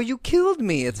connection and now you killed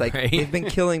me. It's like, Right? we've been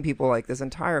killing people like this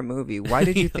entire movie. Why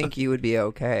did you think you would be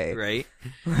okay? right?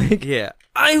 Like, Yeah.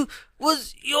 I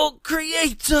was your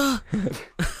creator.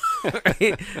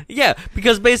 Right? Yeah,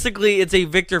 because basically it's a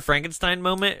Victor Frankenstein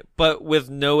moment, but with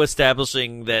no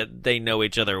establishing that they know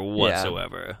each other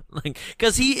whatsoever. Like,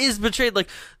 because he is betrayed, like,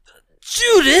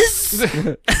 Judas!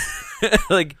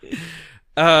 Like,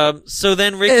 so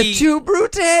then Ricky... Et tu,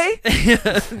 Brute?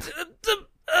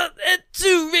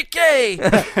 to Ricky!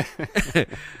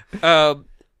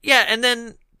 Yeah, and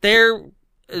then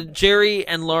Jerry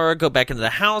and Laura go back into the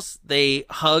house. They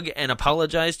hug and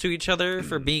apologize to each other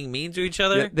for being mean to each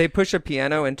other. They push a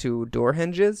piano into door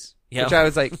hinges, Yeah. which I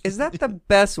was like, is that the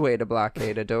best way to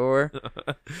blockade a door?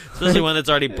 Especially one that's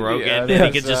already broken and he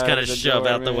can just kind of shove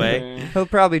out the way. He'll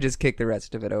probably just kick the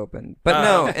rest of it open. But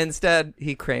no, instead,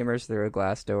 he Kramers through a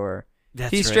glass door.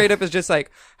 That's He right. straight up is just like,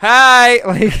 hi!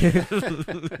 Like,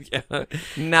 Yeah.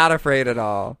 not afraid at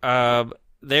all.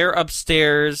 They're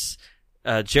upstairs.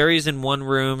 Jerry's in one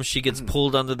room. She gets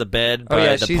pulled under the bed Oh by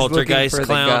yeah, the she's poltergeist looking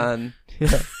for clown. the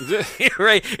gun.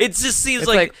 Right. It just seems It's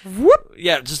like whoop.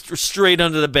 yeah, just straight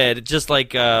under the bed, just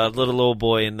like little old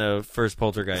boy in the first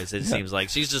Poltergeist. It seems like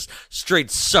she's just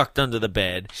straight sucked under the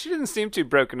bed. She didn't seem too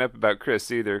broken up about Chris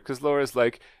either, because Laura's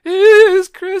like, "Is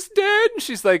Chris dead?" And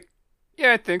she's like,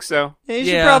 "Yeah, I think so." You should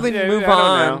Yeah. probably Yeah, move I don't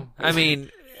on. know. I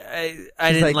mean, I She's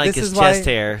didn't like, like "This his is why- chest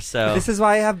hair, so This is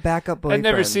why I have backup boyfriends. I'd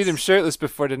never seen him shirtless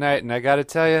before tonight, and I gotta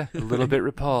tell you, a little bit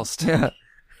repulsed. Yeah.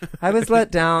 I was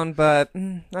let down, but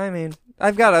I mean,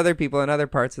 I've got other people in other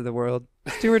parts of the world.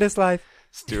 Stewardess life.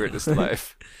 Stewardess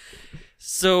life.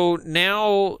 So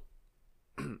now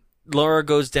Laura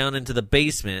goes down into the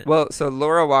basement. Well, so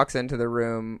Laura walks into the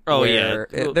room. Oh, where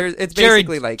yeah. it's Jerry,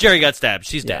 basically like Jerry got stabbed.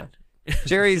 She's Yeah. dead.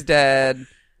 Jerry's dead.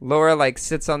 Laura like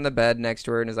sits on the bed next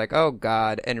to her and is like, "Oh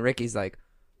God!" And Ricky's like,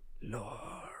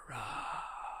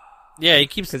 Yeah, he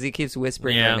keeps. because he keeps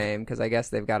whispering Yeah. her name because I guess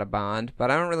they've got a bond, but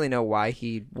I don't really know why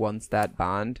he wants that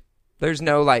bond. There's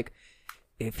no like,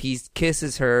 if he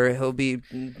kisses her, he'll be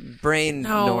brain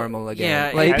normal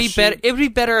again. Yeah, like, it'd be Has better. she- It'd be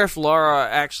better if Laura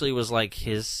actually was like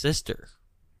his sister.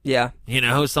 yeah. You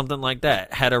know, something like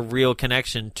that. Had a real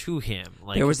connection to him.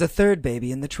 Like There was a third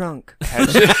baby in the trunk.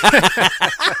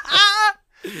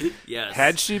 yes.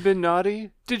 Had she been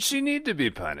naughty? Did she need to be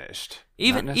punished?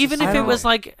 even Not even if it necessarily. was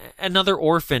like another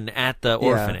orphan at the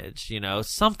orphanage, you know,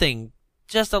 something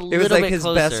just a It little was like bit his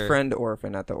closer. best friend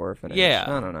orphan at the orphanage. Yeah.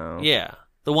 I don't know. Yeah,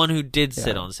 the one who did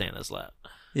sit Yeah. on Santa's lap.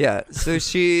 Yeah, so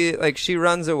she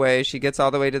runs away, she gets all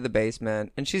the way to the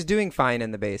basement, and she's doing fine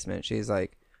in the basement. She's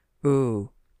like, "Ooh,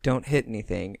 don't hit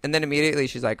anything." And then immediately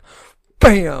she's like,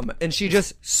 "Bam!" And she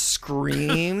just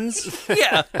screams.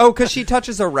 Yeah, Oh, because she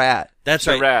touches a rat. that's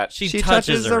The right. rat. She, She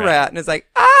touches a rat and is like,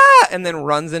 "Ah!" And then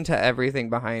runs into everything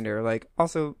behind her. Like,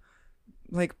 also,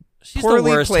 like, She's the poorly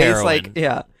worst placed, heroine. like,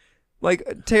 yeah.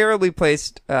 Like, terribly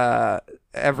placed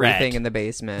everything Rat. in the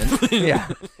basement. Yeah.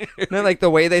 No, like, the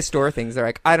way they store things, they're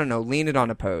like, I don't know, lean it on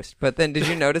a post. But then, did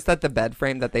you notice that the bed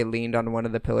frame that they leaned on one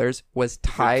of the pillars was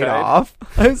tied tied? off?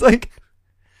 I was like,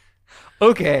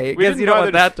 okay, We guess didn't you don't bother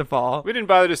want to- that to fall. We didn't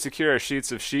bother to secure our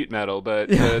sheets of sheet metal, but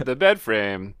Yeah. the bed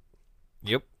frame.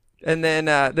 Yep. And then,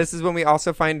 this is when we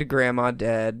also find Grandma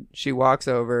dead. She walks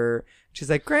over. She's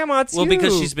like, "Grandma, it's Well, you."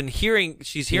 because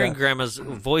she's hearing Yeah. Grandma's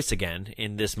voice again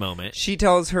in this moment. She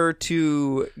tells her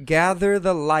to gather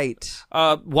the light.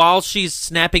 While she's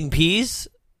snapping peas,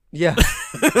 Yeah.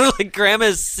 like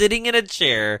Grandma's sitting in a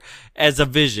chair as a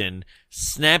vision,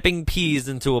 snapping peas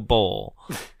into a bowl.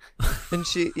 And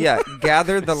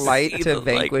gather the light See to the light.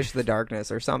 vanquish the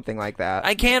darkness or something like that.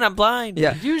 I can't. I'm blind.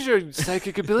 Yeah. Use your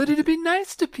psychic ability to be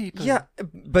nice to people. Yeah,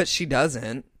 but she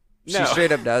doesn't. She No.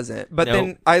 straight up doesn't. But Nope.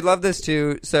 then I love this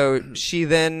too. So she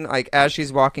then, like, as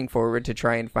she's walking forward to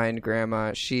try and find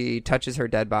Grandma, she touches her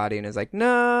dead body and is like,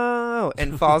 "No,"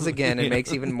 and falls again and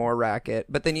makes even more racket.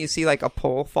 But then you see like a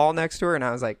pole fall next to her, and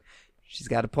I was like, she's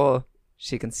got a pole.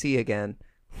 She can see again.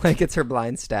 Like, it's her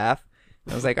blind staff.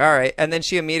 I was like, all right. And then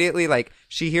she immediately, like,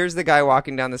 she hears the guy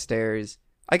walking down the stairs.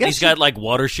 I guess He's got like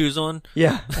water shoes on.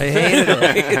 Yeah, I hated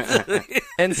it.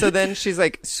 And so then she's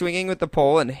like swinging with the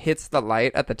pole and hits the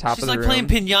light at the top She's of the like room.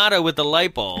 playing pinata with the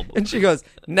light bulb. And she goes,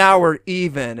 "Now we're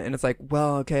even." And it's like,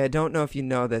 well, okay, I don't know if you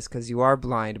know this because you are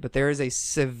blind, but there is a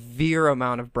severe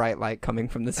amount of bright light coming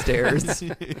from the stairs.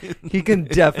 He can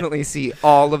definitely see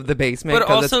all of the basement But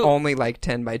because it's also- only like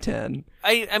 10 by 10.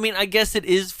 I mean, I guess it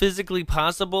is physically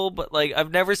possible, but like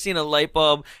I've never seen a light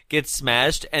bulb get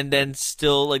smashed and then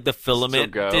still like the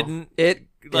filament go. didn't.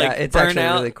 Yeah, it's burn actually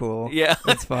out. really cool. Yeah.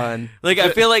 It's fun. Like I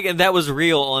feel like that was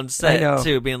real on I set know.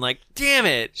 too, being like, "Damn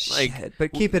it!" Like, Shit,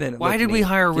 but keep it in. It why looked did we neat.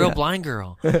 hire a real Yeah. blind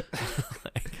girl?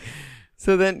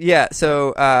 So then,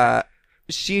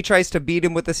 she tries to beat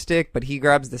him with a stick, but he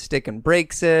grabs the stick and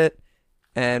breaks it.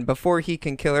 And before he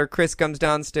can kill her, Chris comes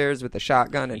downstairs with a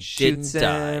shotgun and shoots didn't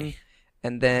him. die.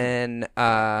 And then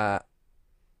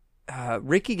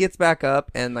Ricky gets back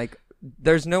up, and like,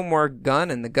 there's no more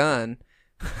gun in the gun.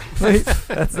 Like,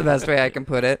 that's the best way I can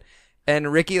put it.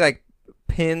 And Ricky like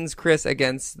pins Chris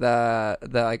against the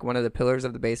like one of the pillars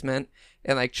of the basement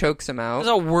and like chokes him out. This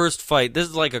is a worst fight. This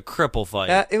is like a cripple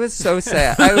fight. It was so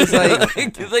sad. I was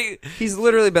like, Like, he's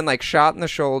literally been like shot in the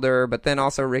shoulder, but then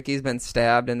also Ricky's been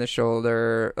stabbed in the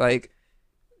shoulder. Like,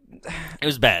 it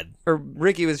was bad. or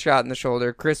Ricky was shot in the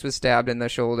shoulder, Chris was stabbed in the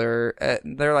shoulder.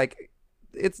 They're like,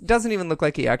 it doesn't even look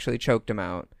like he actually choked him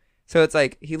out. So it's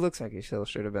like, he looks like he still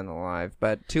should have been alive.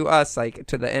 But to us, like,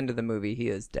 to the end of the movie, he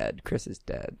is dead. Chris is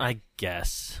dead. I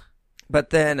guess. But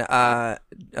then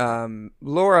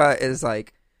Laura is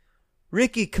like,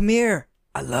 "Ricky, come here.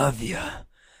 I love you."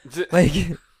 Like,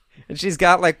 And she's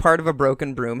got like part of a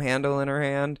broken broom handle in her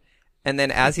hand. And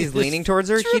then as he's leaning towards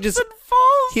her, he just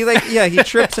falls. he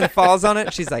trips and falls on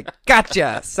it. She's like,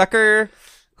 "Gotcha, sucker!"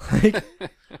 Like,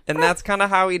 and that's kind of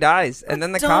how he dies. And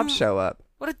then the cops show up.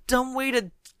 What a dumb way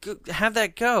to have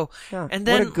that go. Yeah, and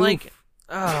what a then goof. like,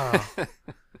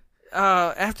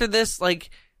 after this, like,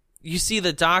 you see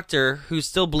the doctor who's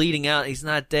still bleeding out. He's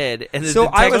not dead, and the So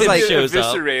I was detective like- shows up.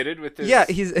 eviscerated with his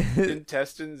He's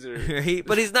intestines or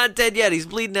But he's not dead yet. He's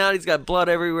bleeding out. He's got blood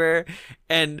everywhere.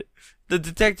 And the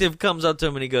detective comes up to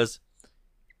him and he goes,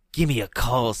 "Give me a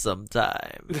call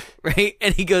sometime." Right?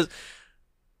 And he goes,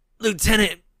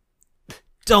 "Lieutenant,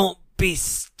 don't be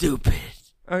stupid."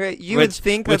 okay. You would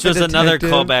think which that was the another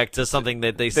detective- callback to something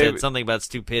that they said, something about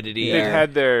stupidity. they'd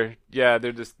had their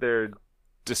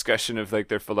discussion of like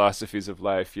their philosophies of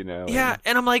life, you know. Yeah,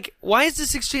 and I'm like, why is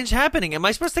this exchange happening? Am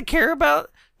I supposed to care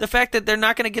about the fact that they're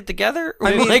not going to get together?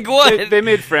 I mean, like, what? They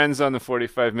made friends on the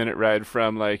 45-minute ride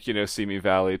from like, you know, Simi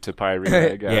Valley to Pyre,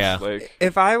 I guess. Yeah. Like,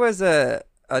 If I was a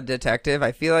detective,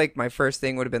 I feel like my first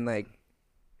thing would have been like,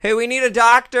 "Hey, we need a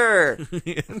doctor."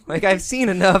 Like, I've seen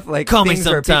enough like Call me things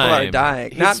where people are sometime.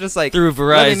 dying, not just like through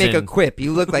Let me make a Verizon. quip.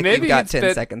 You look like maybe you've got he'd 10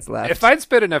 spent- seconds left. If I'd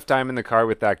spent enough time in the car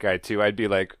with that guy too, I'd be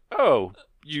like, "Oh,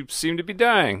 you seem to be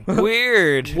dying.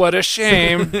 Weird. What a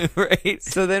shame." Right?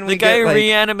 So then the we guy get, who like-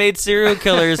 reanimates serial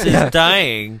killers is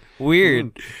dying.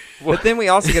 Weird. But then we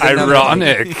also get another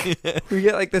Ironic. we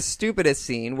get like the stupidest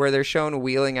scene where they're shown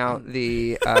wheeling out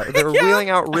wheeling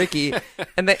out Ricky,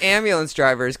 and the ambulance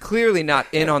driver is clearly not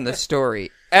in on the story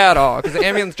at all, because the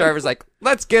ambulance driver's like,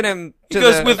 "Let's get him He to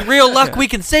goes, the "With real luck, we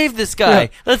can save this guy. Yeah.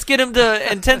 Let's get him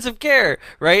to intensive care."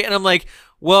 Right? And I'm like,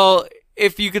 well,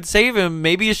 if you could save him,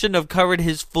 maybe you shouldn't have covered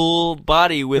his full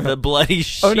body with a bloody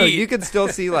sheet. Oh no, you could still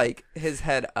see like his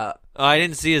head up. Oh, I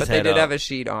didn't see his But they head did up. have a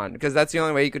sheet on, because that's the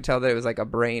only way you could tell that it was like a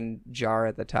brain jar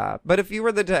at the top. But if you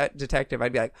were the detective,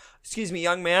 I'd be like, "Excuse me,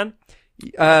 young man,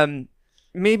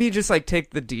 maybe just like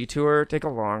take the detour, take a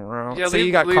long route. Yeah, Say leave-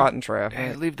 you got leave- caught in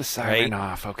traffic." Leave the siren Right.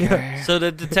 off, okay? So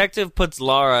the detective puts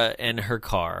Laura in her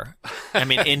car. I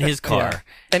mean, in his car.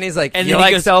 And he's like, And "You then he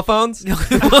like goes- cell phones?"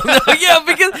 Well, no, yeah,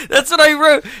 because that's what I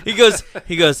wrote. He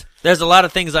goes, "There's a lot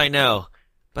of things I know,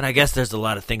 but I guess there's a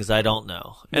lot of things I don't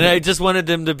know." And I just wanted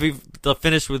them to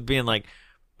finish with being like,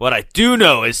 "What I do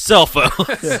know is cell phones."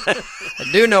 I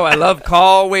do know I love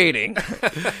call waiting.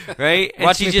 Right? And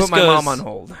Watch she me just put my goes, mom on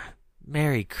hold.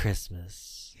 "Merry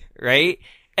Christmas." Right?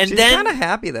 And She's then, kind of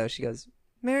happy though. She goes,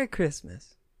 "Merry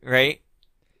Christmas." right?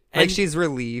 Like And she's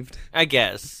relieved. I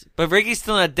guess. But Ricky's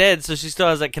still not dead, so she still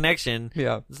has that connection.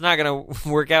 Yeah. It's not going to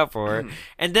work out for her.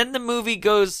 And then the movie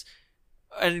goes,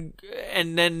 and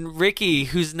then Ricky,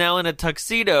 who's now in a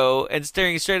tuxedo and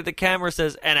staring straight at the camera,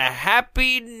 says, "And a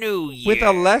Happy New Year." With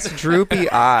a less droopy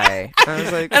eye. I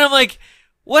was like, And I'm like,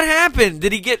 what happened?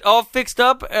 Did he get all fixed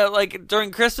up like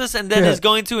during Christmas and then Yeah. is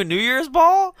going to a New Year's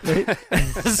ball?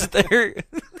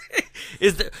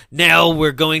 Is there now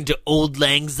we're going to Old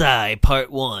Lang Syne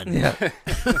Part 1. yeah.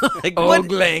 Like, Old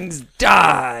what? Langs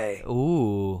die.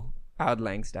 Ooh, Old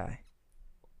Langs die.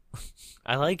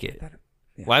 I like it.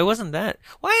 Yeah. Why wasn't that?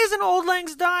 Why isn't Old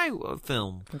Lang's Die a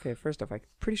film? Okay, first off, I'm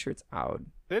pretty sure it's out.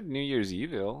 They had New Year's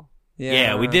Evil.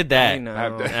 Yeah, we did that. I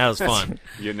know. That was fun.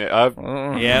 You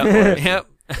know, Yep.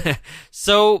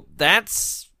 So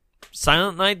that's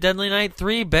Silent Night, Deadly Night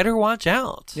 3. Better watch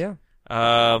out. Yeah.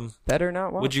 Better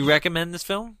not watch. Would you recommend this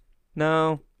film?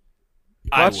 No.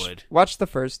 I Watch, would. Watch the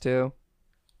first two.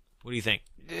 What do you think?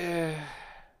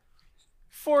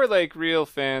 for like real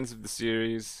fans of the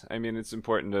series, I mean, it's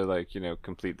important to like, you know,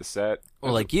 complete the set.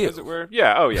 Well, like you. as it were.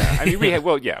 Yeah. Oh, yeah. I mean, we had.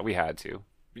 Well, yeah, we had to.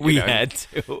 We know, had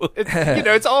to. It's, you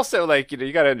know, it's also like, you know,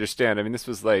 you got to understand. I mean, this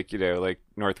was like, you know, like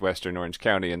northwestern Orange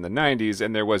County in the '90s,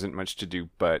 and there wasn't much to do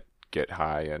but get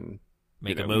high and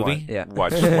Make you a know, movie? Yeah.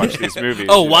 watch these movies.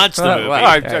 Oh, you know. watch the movie.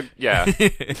 wow. Yeah,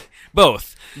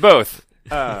 Both. both.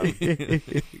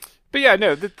 But yeah,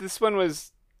 no, this one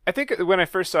was. I think when I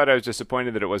first saw it, I was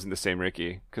disappointed that it wasn't the same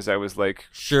Ricky, because I was like,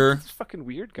 Sure. this fucking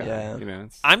weird guy. Yeah. You know.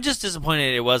 It's, I'm just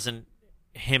disappointed it wasn't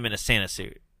him in a Santa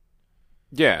suit.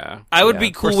 yeah. I would Yeah, be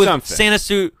or cool with something. Santa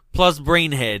suit plus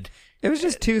Brainhead. It was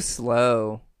just too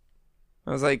slow.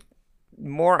 I was like,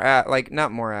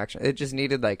 not more action. It just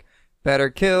needed like better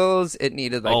kills. It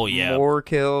needed like Oh, yeah. more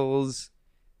kills.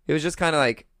 It was just kind of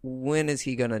like, when is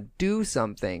he gonna do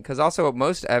something? Because also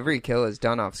most every kill is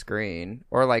done off screen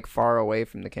or like far away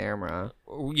from the camera.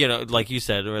 You know, like you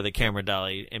said, where the camera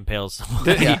dolly impales someone.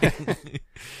 Yeah.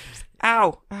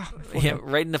 Ow! Yeah,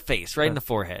 right in the face, right in the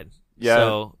forehead. Yeah.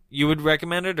 So, you would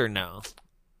recommend it or no?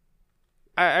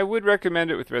 I would recommend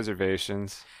it with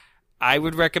reservations. I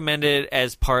would recommend it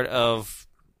as part of,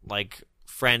 like,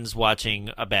 friends watching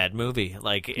a bad movie.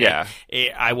 Like, Yeah.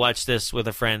 I watched this with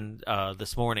a friend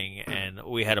this morning, and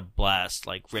we had a blast.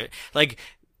 Like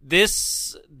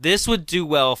this would do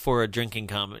well for a drinking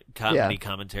comedy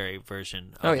commentary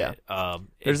version of it.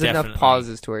 There's enough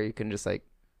pauses to where you can just like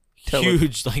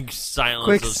huge like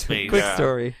silence of space. Quick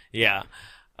story. Yeah.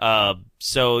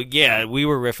 So yeah, we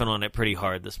were riffing on it pretty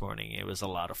hard this morning. It was a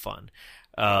lot of fun.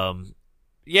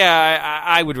 Yeah,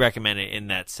 I would recommend it in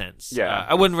that sense. Yeah.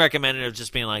 I wouldn't recommend it of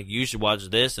just being like, you should watch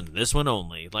this and this one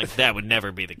only. Like, that would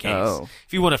never be the case. Oh.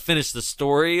 If you want to finish the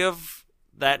story of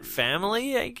that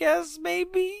family, I guess,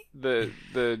 maybe?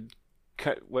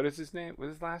 What is his name?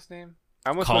 What's his last name? I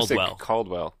almost want to say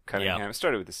Caldwell Cunningham. Yeah. It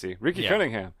started with the C. Ricky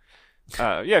Cunningham.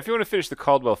 Yeah, if you want to finish the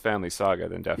Caldwell family saga,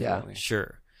 then definitely. Yeah,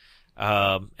 sure.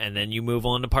 And then you move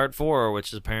on to part 4, which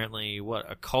is apparently,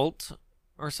 a cult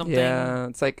or something? Yeah,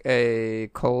 it's like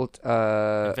a cult.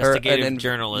 Investigative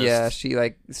journalist. Yeah, she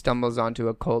like stumbles onto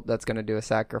a cult that's going to do a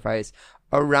sacrifice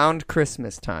around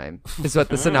Christmas time, is what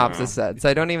the synopsis said. So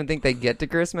I don't even think they get to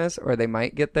Christmas, or they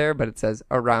might get there, but it says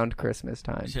around Christmas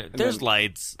time. There's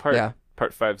lights. Part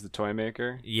 5's the toy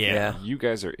maker. Yeah. You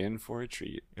guys are in for a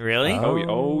treat. Really?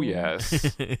 Oh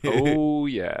yes. Oh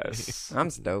yes.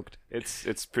 I'm stoked.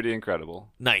 It's pretty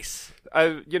incredible. Nice.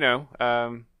 I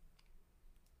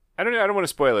don't want to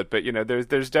spoil it, but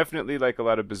there's definitely like a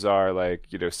lot of bizarre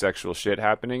sexual shit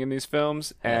happening in these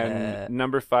films, and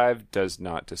number 5 does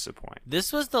not disappoint.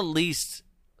 This was the least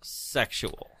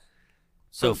sexual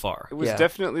so far. It was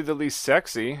definitely the least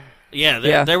sexy.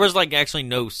 Yeah, there was like actually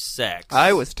no sex.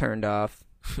 I was turned off.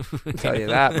 I'll tell you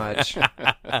that much.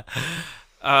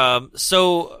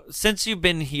 So since you've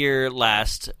been here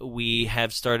last, we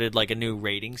have started like a new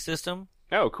rating system.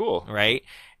 Oh, cool. Right?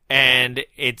 And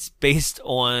it's based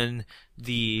on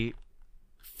the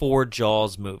 4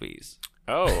 Jaws movies.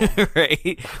 Oh.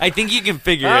 Right? I think you can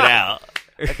figure it out.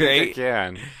 I think I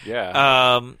can.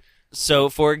 Yeah. So,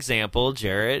 for example,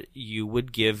 Jarrett, you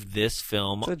would give this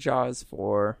film... It's a Jaws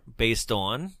 4. Based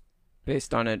on?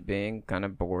 Based on it being kind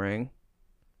of boring.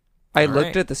 I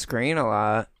looked at the screen a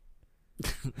lot.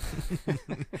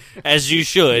 As you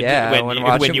should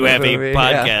when you have a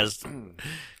podcast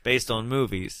based on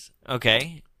movies.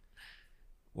 Okay.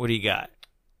 What do you got?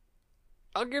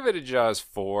 I'll give it a Jaws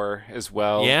 4 as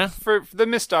well. Yeah? For the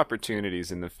missed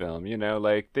opportunities in the film,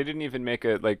 like they didn't even make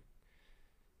a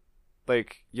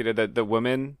the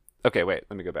woman. Okay, wait,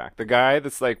 let me go back. The guy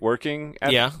that's like working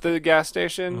at the gas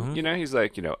station, he's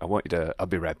like, I'll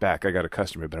be right back. I got a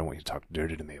customer, but I want you to talk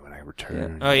dirty to me when I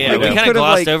return. Yeah. Oh yeah, we kind of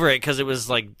glossed over it because it was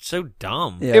like so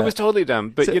dumb. Yeah. It was totally dumb,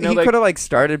 but he could have like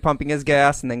started pumping his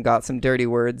gas and then got some dirty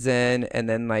words in, and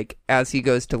then like as he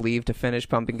goes to leave to finish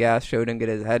pumping gas, showed him get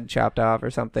his head chopped off or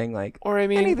something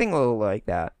anything a little like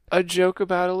that. A joke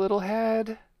about a little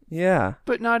head. Yeah,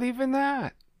 but not even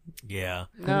that. Yeah.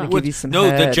 No,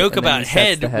 the joke about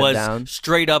head was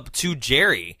straight up to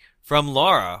Jerry from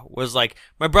Laura. Was like,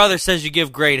 my brother says you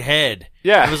give great head.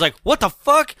 Yeah. I was like, what the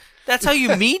fuck? That's how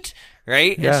you meet?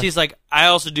 Right? Yeah. And she's like, I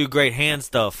also do great hand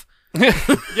stuff.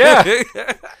 Yeah.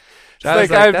 I was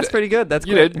like, that's pretty good. That's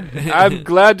good. I'm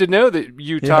glad to know that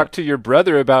you talked to your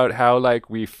brother about how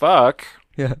we fuck.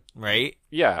 Yeah. Right?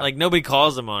 Yeah. Like, nobody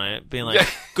calls him on it, being like,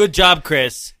 good job,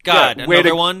 Chris. God,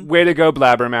 another one? Way to go,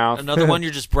 Blabbermouth. Another one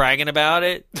you're just bragging about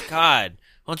it? God,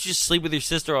 why don't you just sleep with your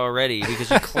sister already? Because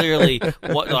you clearly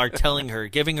are telling her,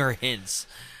 giving her hints.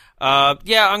 I'm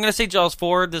going to say Jaws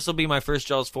 4. This will be my first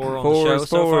Jaws 4 on the show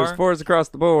so far. 4's across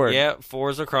the board. Yeah,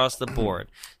 4's across the board.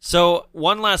 So,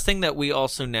 one last thing that we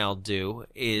also now do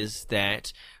is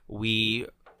that we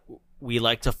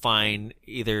like to find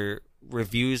either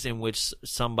reviews in which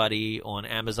somebody on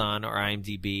Amazon or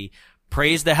IMDb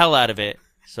praise the hell out of it.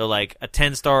 So like a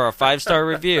 10-star or 5-star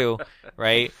review,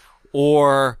 right?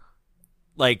 Or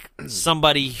like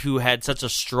somebody who had such a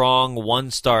strong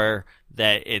 1-star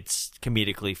that it's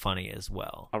comedically funny as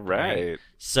well. All right.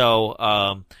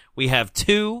 So we have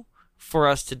 2 for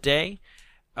us today.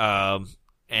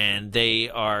 And they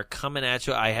are coming at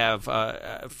you. I have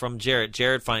from Jared.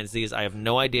 Jared finds these. I have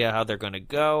no idea how they're going to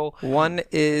go. One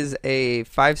is a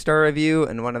 5-star review,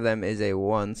 and one of them is a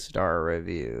 1-star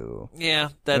review.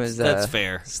 Yeah, that's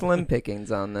fair. Slim pickings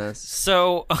on this.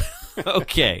 So,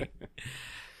 okay.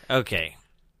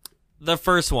 The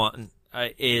first one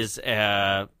is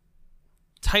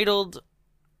titled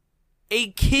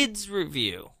 "A Kid's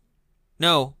Review."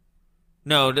 No.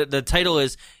 The title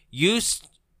is "Used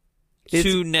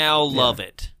to Now Love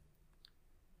It."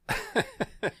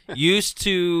 Used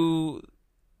to...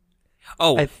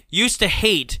 Oh, used to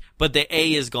hate, but the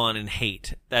A is gone in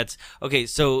hate. That's okay.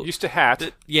 So Used to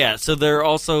hat. yeah, so they're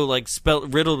also like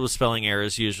riddled with spelling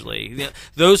errors usually. Yeah,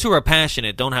 those who are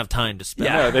passionate don't have time to spell.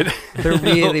 Yeah, they're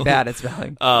really bad at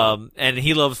spelling. And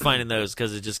he loves finding those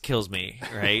because it just kills me,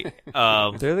 right?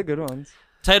 They're the good ones.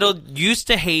 Titled "Used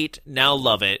to Hate, Now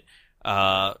Love It,"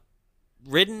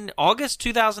 written August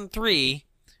 2003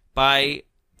 by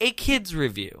A Kids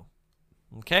Review.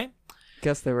 Okay,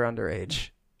 Guess they were underage.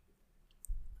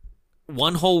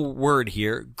 one whole word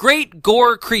here. Great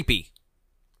gore creepy.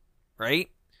 Right?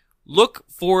 Look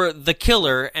for the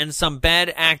killer and some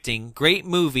bad acting, great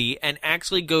movie, and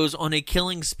actually goes on a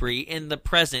killing spree in the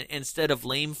present instead of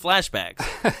lame flashbacks.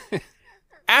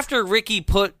 After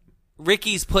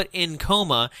Ricky's put in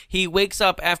coma, he wakes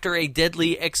up after a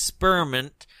deadly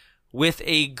experiment with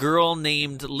a girl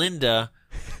named Linda.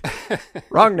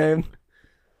 Wrong name.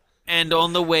 And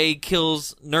on the way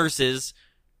kills nurses,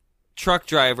 truck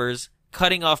drivers,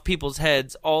 cutting off people's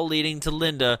heads, all leading to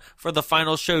Linda for the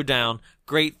final showdown.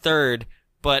 Great third,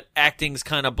 but acting's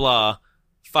kind of blah.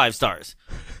 5 stars.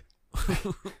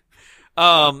 Go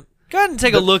ahead and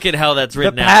take a look at how that's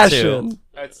written out too.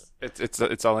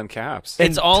 It's all in caps.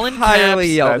 It's all in Entirely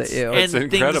caps. yelled at you. It's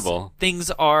incredible.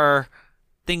 Things are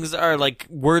like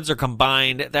words are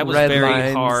combined. That was Red very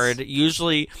lines. hard.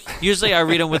 Usually I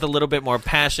read them with a little bit more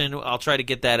passion. I'll try to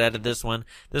get that out of this one.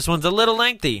 This one's a little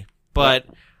lengthy, but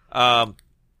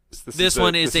this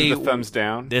one is a thumbs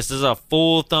down. This is a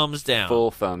full thumbs down.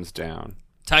 Full thumbs down.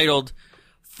 Titled,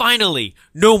 "Finally,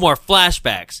 no more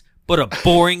flashbacks, but a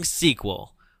boring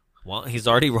sequel." Well, he's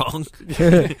already wrong.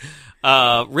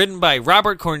 Written by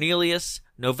Robert Cornelius,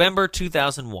 November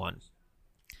 2001.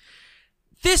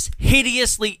 This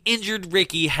hideously injured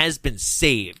Ricky has been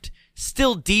saved.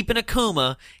 Still deep in a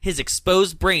coma, his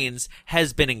exposed brains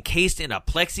has been encased in a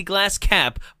plexiglass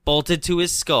cap bolted to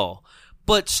his skull.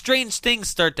 But strange things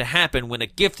start to happen when a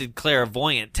gifted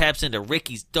clairvoyant taps into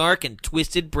Ricky's dark and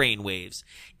twisted brainwaves.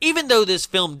 Even though this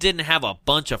film didn't have a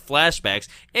bunch of flashbacks,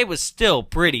 it was still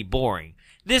pretty boring.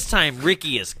 This time,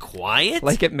 Ricky is quiet.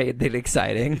 Like it made it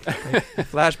exciting.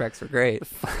 Flashbacks were great.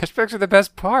 Flashbacks are the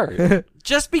best part.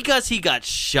 Just because he got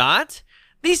shot?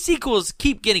 These sequels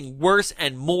keep getting worse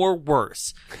and more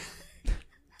worse.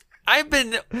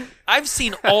 I've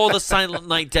seen all the Silent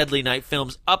Night, Deadly Night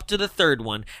films up to the third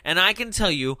one, and I can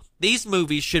tell you, these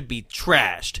movies should be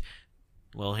trashed.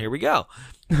 Well, here we go.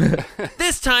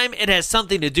 This time, it has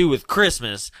something to do with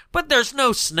Christmas, but there's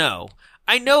no snow.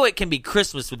 I know it can be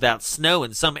Christmas without snow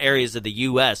in some areas of the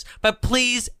U.S., but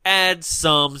please add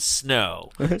some snow,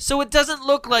 so it doesn't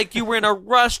look like you were in a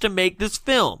rush to make this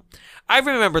film. I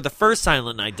remember the first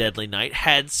Silent Night, Deadly Night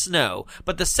had snow,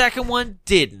 but the second one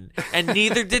didn't, and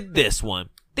neither did this one.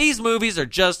 These movies are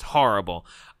just horrible.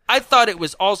 I thought it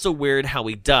was also weird how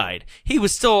he died. He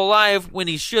was still alive when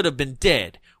he should have been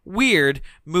dead. Weird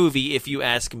movie if you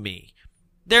ask me.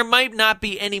 There might not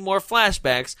be any more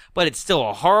flashbacks, but it's still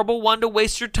a horrible one to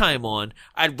waste your time on.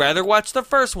 I'd rather watch the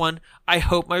first one. I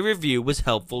hope my review was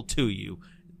helpful to you.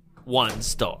 1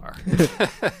 star.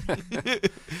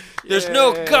 There's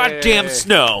no goddamn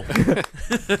snow.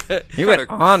 He went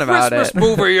on about Christmas it.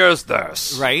 movie is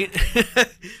this? Right?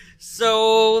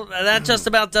 So that just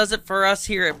about does it for us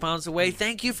here at Bombs Away.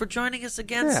 Thank you for joining us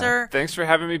again, sir. Thanks for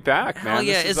having me back, man. Hell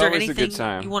yeah. This Is there always a anything good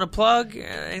time. you want to plug?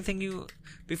 Anything you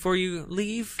before you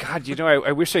leave? God,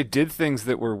 I wish I did things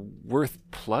that were worth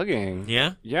plugging.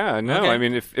 Yeah? Yeah, no. Okay. I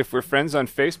mean, if we're friends on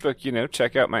Facebook,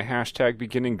 check out my hashtag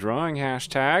beginning drawing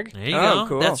hashtag. There you Oh, go.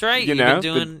 cool. That's right. You You've know, been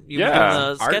doing the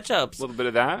art, SketchUps. A little bit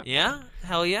of that. Yeah?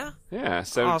 Hell yeah. Yeah.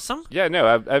 So Awesome. Yeah,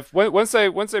 no. I've once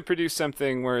I produce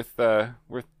something worth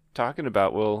talking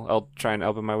about, I'll try and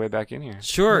elbow my way back in here.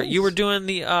 Sure. Nice. You were doing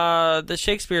the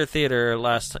Shakespeare Theater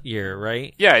last year,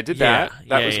 right? Yeah, I did that. Yeah,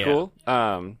 That yeah, was yeah. cool.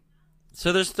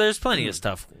 So there's plenty of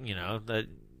stuff, that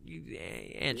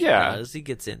Andrew Yeah. does. He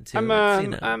gets into.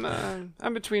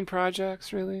 I'm between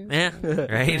projects, really. Yeah,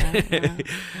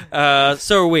 right.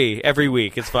 So are we every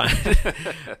week. It's fine.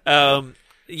 So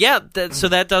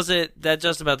that does it. That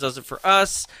just about does it for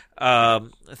us.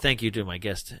 Thank you to my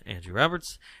guest Andrew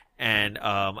Roberts, and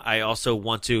I also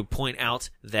want to point out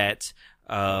that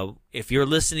if you're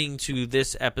listening to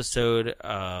this episode,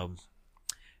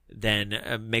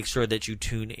 then make sure that you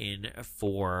tune in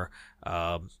for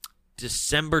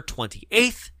December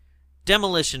 28th,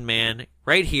 Demolition Man,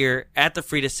 right here at the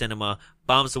Frida Cinema,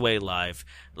 Bombs Away Live.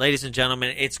 Ladies and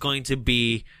gentlemen, it's going to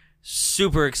be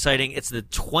super exciting. It's the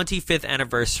 25th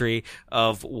anniversary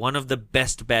of one of the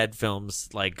best bad films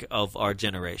of our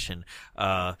generation.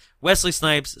 Wesley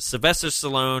Snipes, Sylvester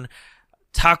Stallone,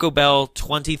 Taco Bell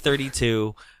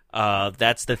 2032.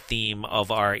 That's the theme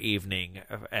of our evening.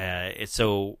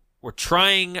 So we're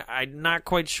trying. I'm not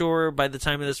quite sure by the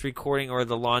time of this recording or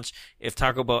the launch if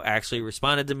Taco Bell actually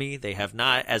responded to me. They have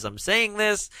not as I'm saying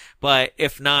this, but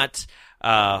if not,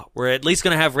 we're at least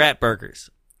going to have rat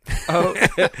burgers. Oh.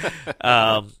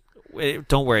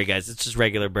 Don't worry, guys. It's just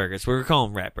regular burgers. We're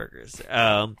calling them rat burgers.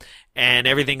 And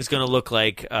everything's going to look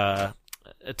like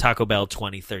Taco Bell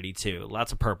 2032.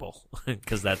 Lots of purple,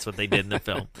 because that's what they did in the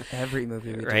film. Every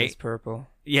movie we do Right? is purple.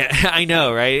 Yeah, I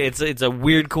know, right? It's a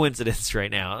weird coincidence right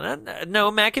now.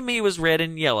 No, Mac and Me was red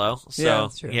and yellow. So, Yeah,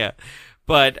 that's true. yeah.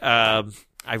 But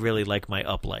I really like my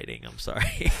uplighting. I'm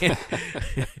sorry.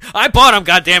 I bought them,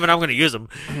 goddammit. I'm going to use them.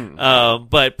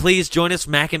 But please join us,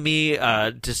 Mac and Me,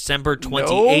 December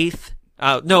 28th.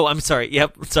 No, I'm sorry.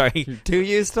 Yep, sorry. 2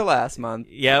 years to last month.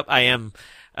 Yep, I am.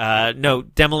 No,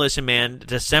 Demolition Man,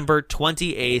 December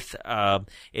 28th.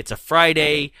 It's a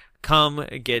Friday. Come,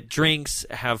 get drinks,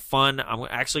 have fun. I'm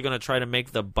actually going to try to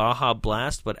make the Baja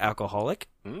Blast, but alcoholic,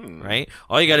 right?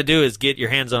 All you got to do is get your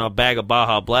hands on a bag of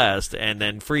Baja Blast and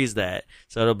then freeze that.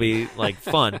 So it'll be, like,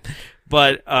 fun.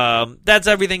 But that's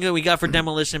everything that we got for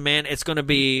Demolition Man. It's going to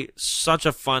be such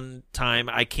a fun time.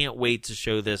 I can't wait to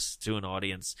show this to an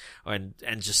audience and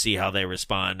just see how they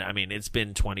respond. I mean, it's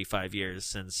been 25 years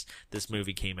since this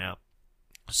movie came out.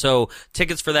 So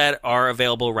tickets for that are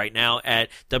available right now at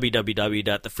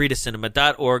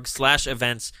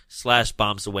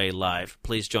www.thefreedomcinema.org/events/bombsawaylive.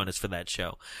 Please join us for that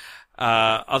show.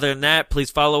 Other than that,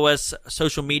 please follow us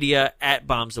social media at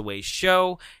Bombs Away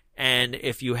Show. And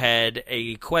if you had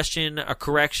a question, a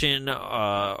correction,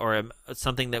 or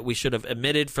something that we should have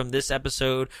omitted from this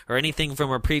episode, or anything from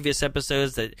our previous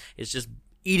episodes that is just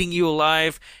eating you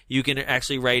alive, you can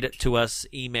actually write it to us,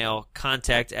 email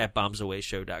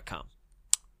contact@bombsawayshow.com.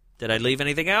 Did I leave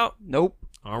anything out? Nope.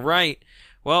 All right.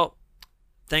 Well,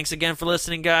 thanks again for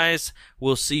listening, guys.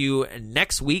 We'll see you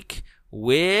next week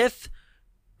with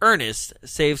Ernest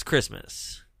Saves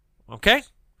Christmas. Okay?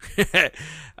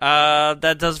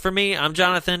 That does it for me. I'm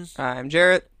Jonathan. I'm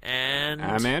Jarrett. And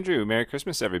I'm Andrew. Merry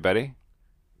Christmas, everybody.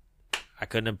 I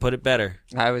couldn't have put it better.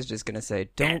 I was just going to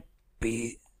say, don't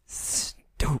be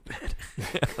stupid.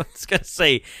 I was going to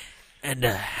say, and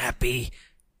a happy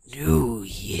New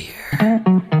Year.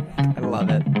 I love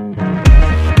it.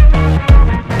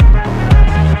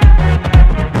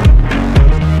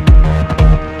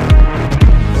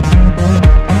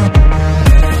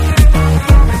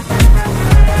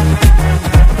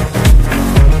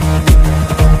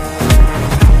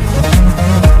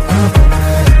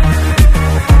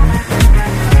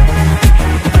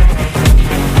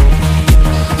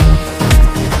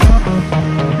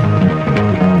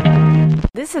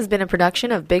 This has been a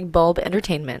production of Big Bulb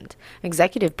Entertainment,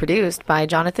 executive produced by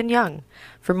Jonathan Young.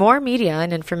 For more media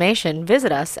and information,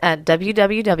 visit us at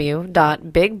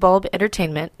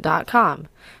www.bigbulbentertainment.com.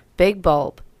 Big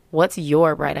Bulb, what's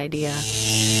your bright idea?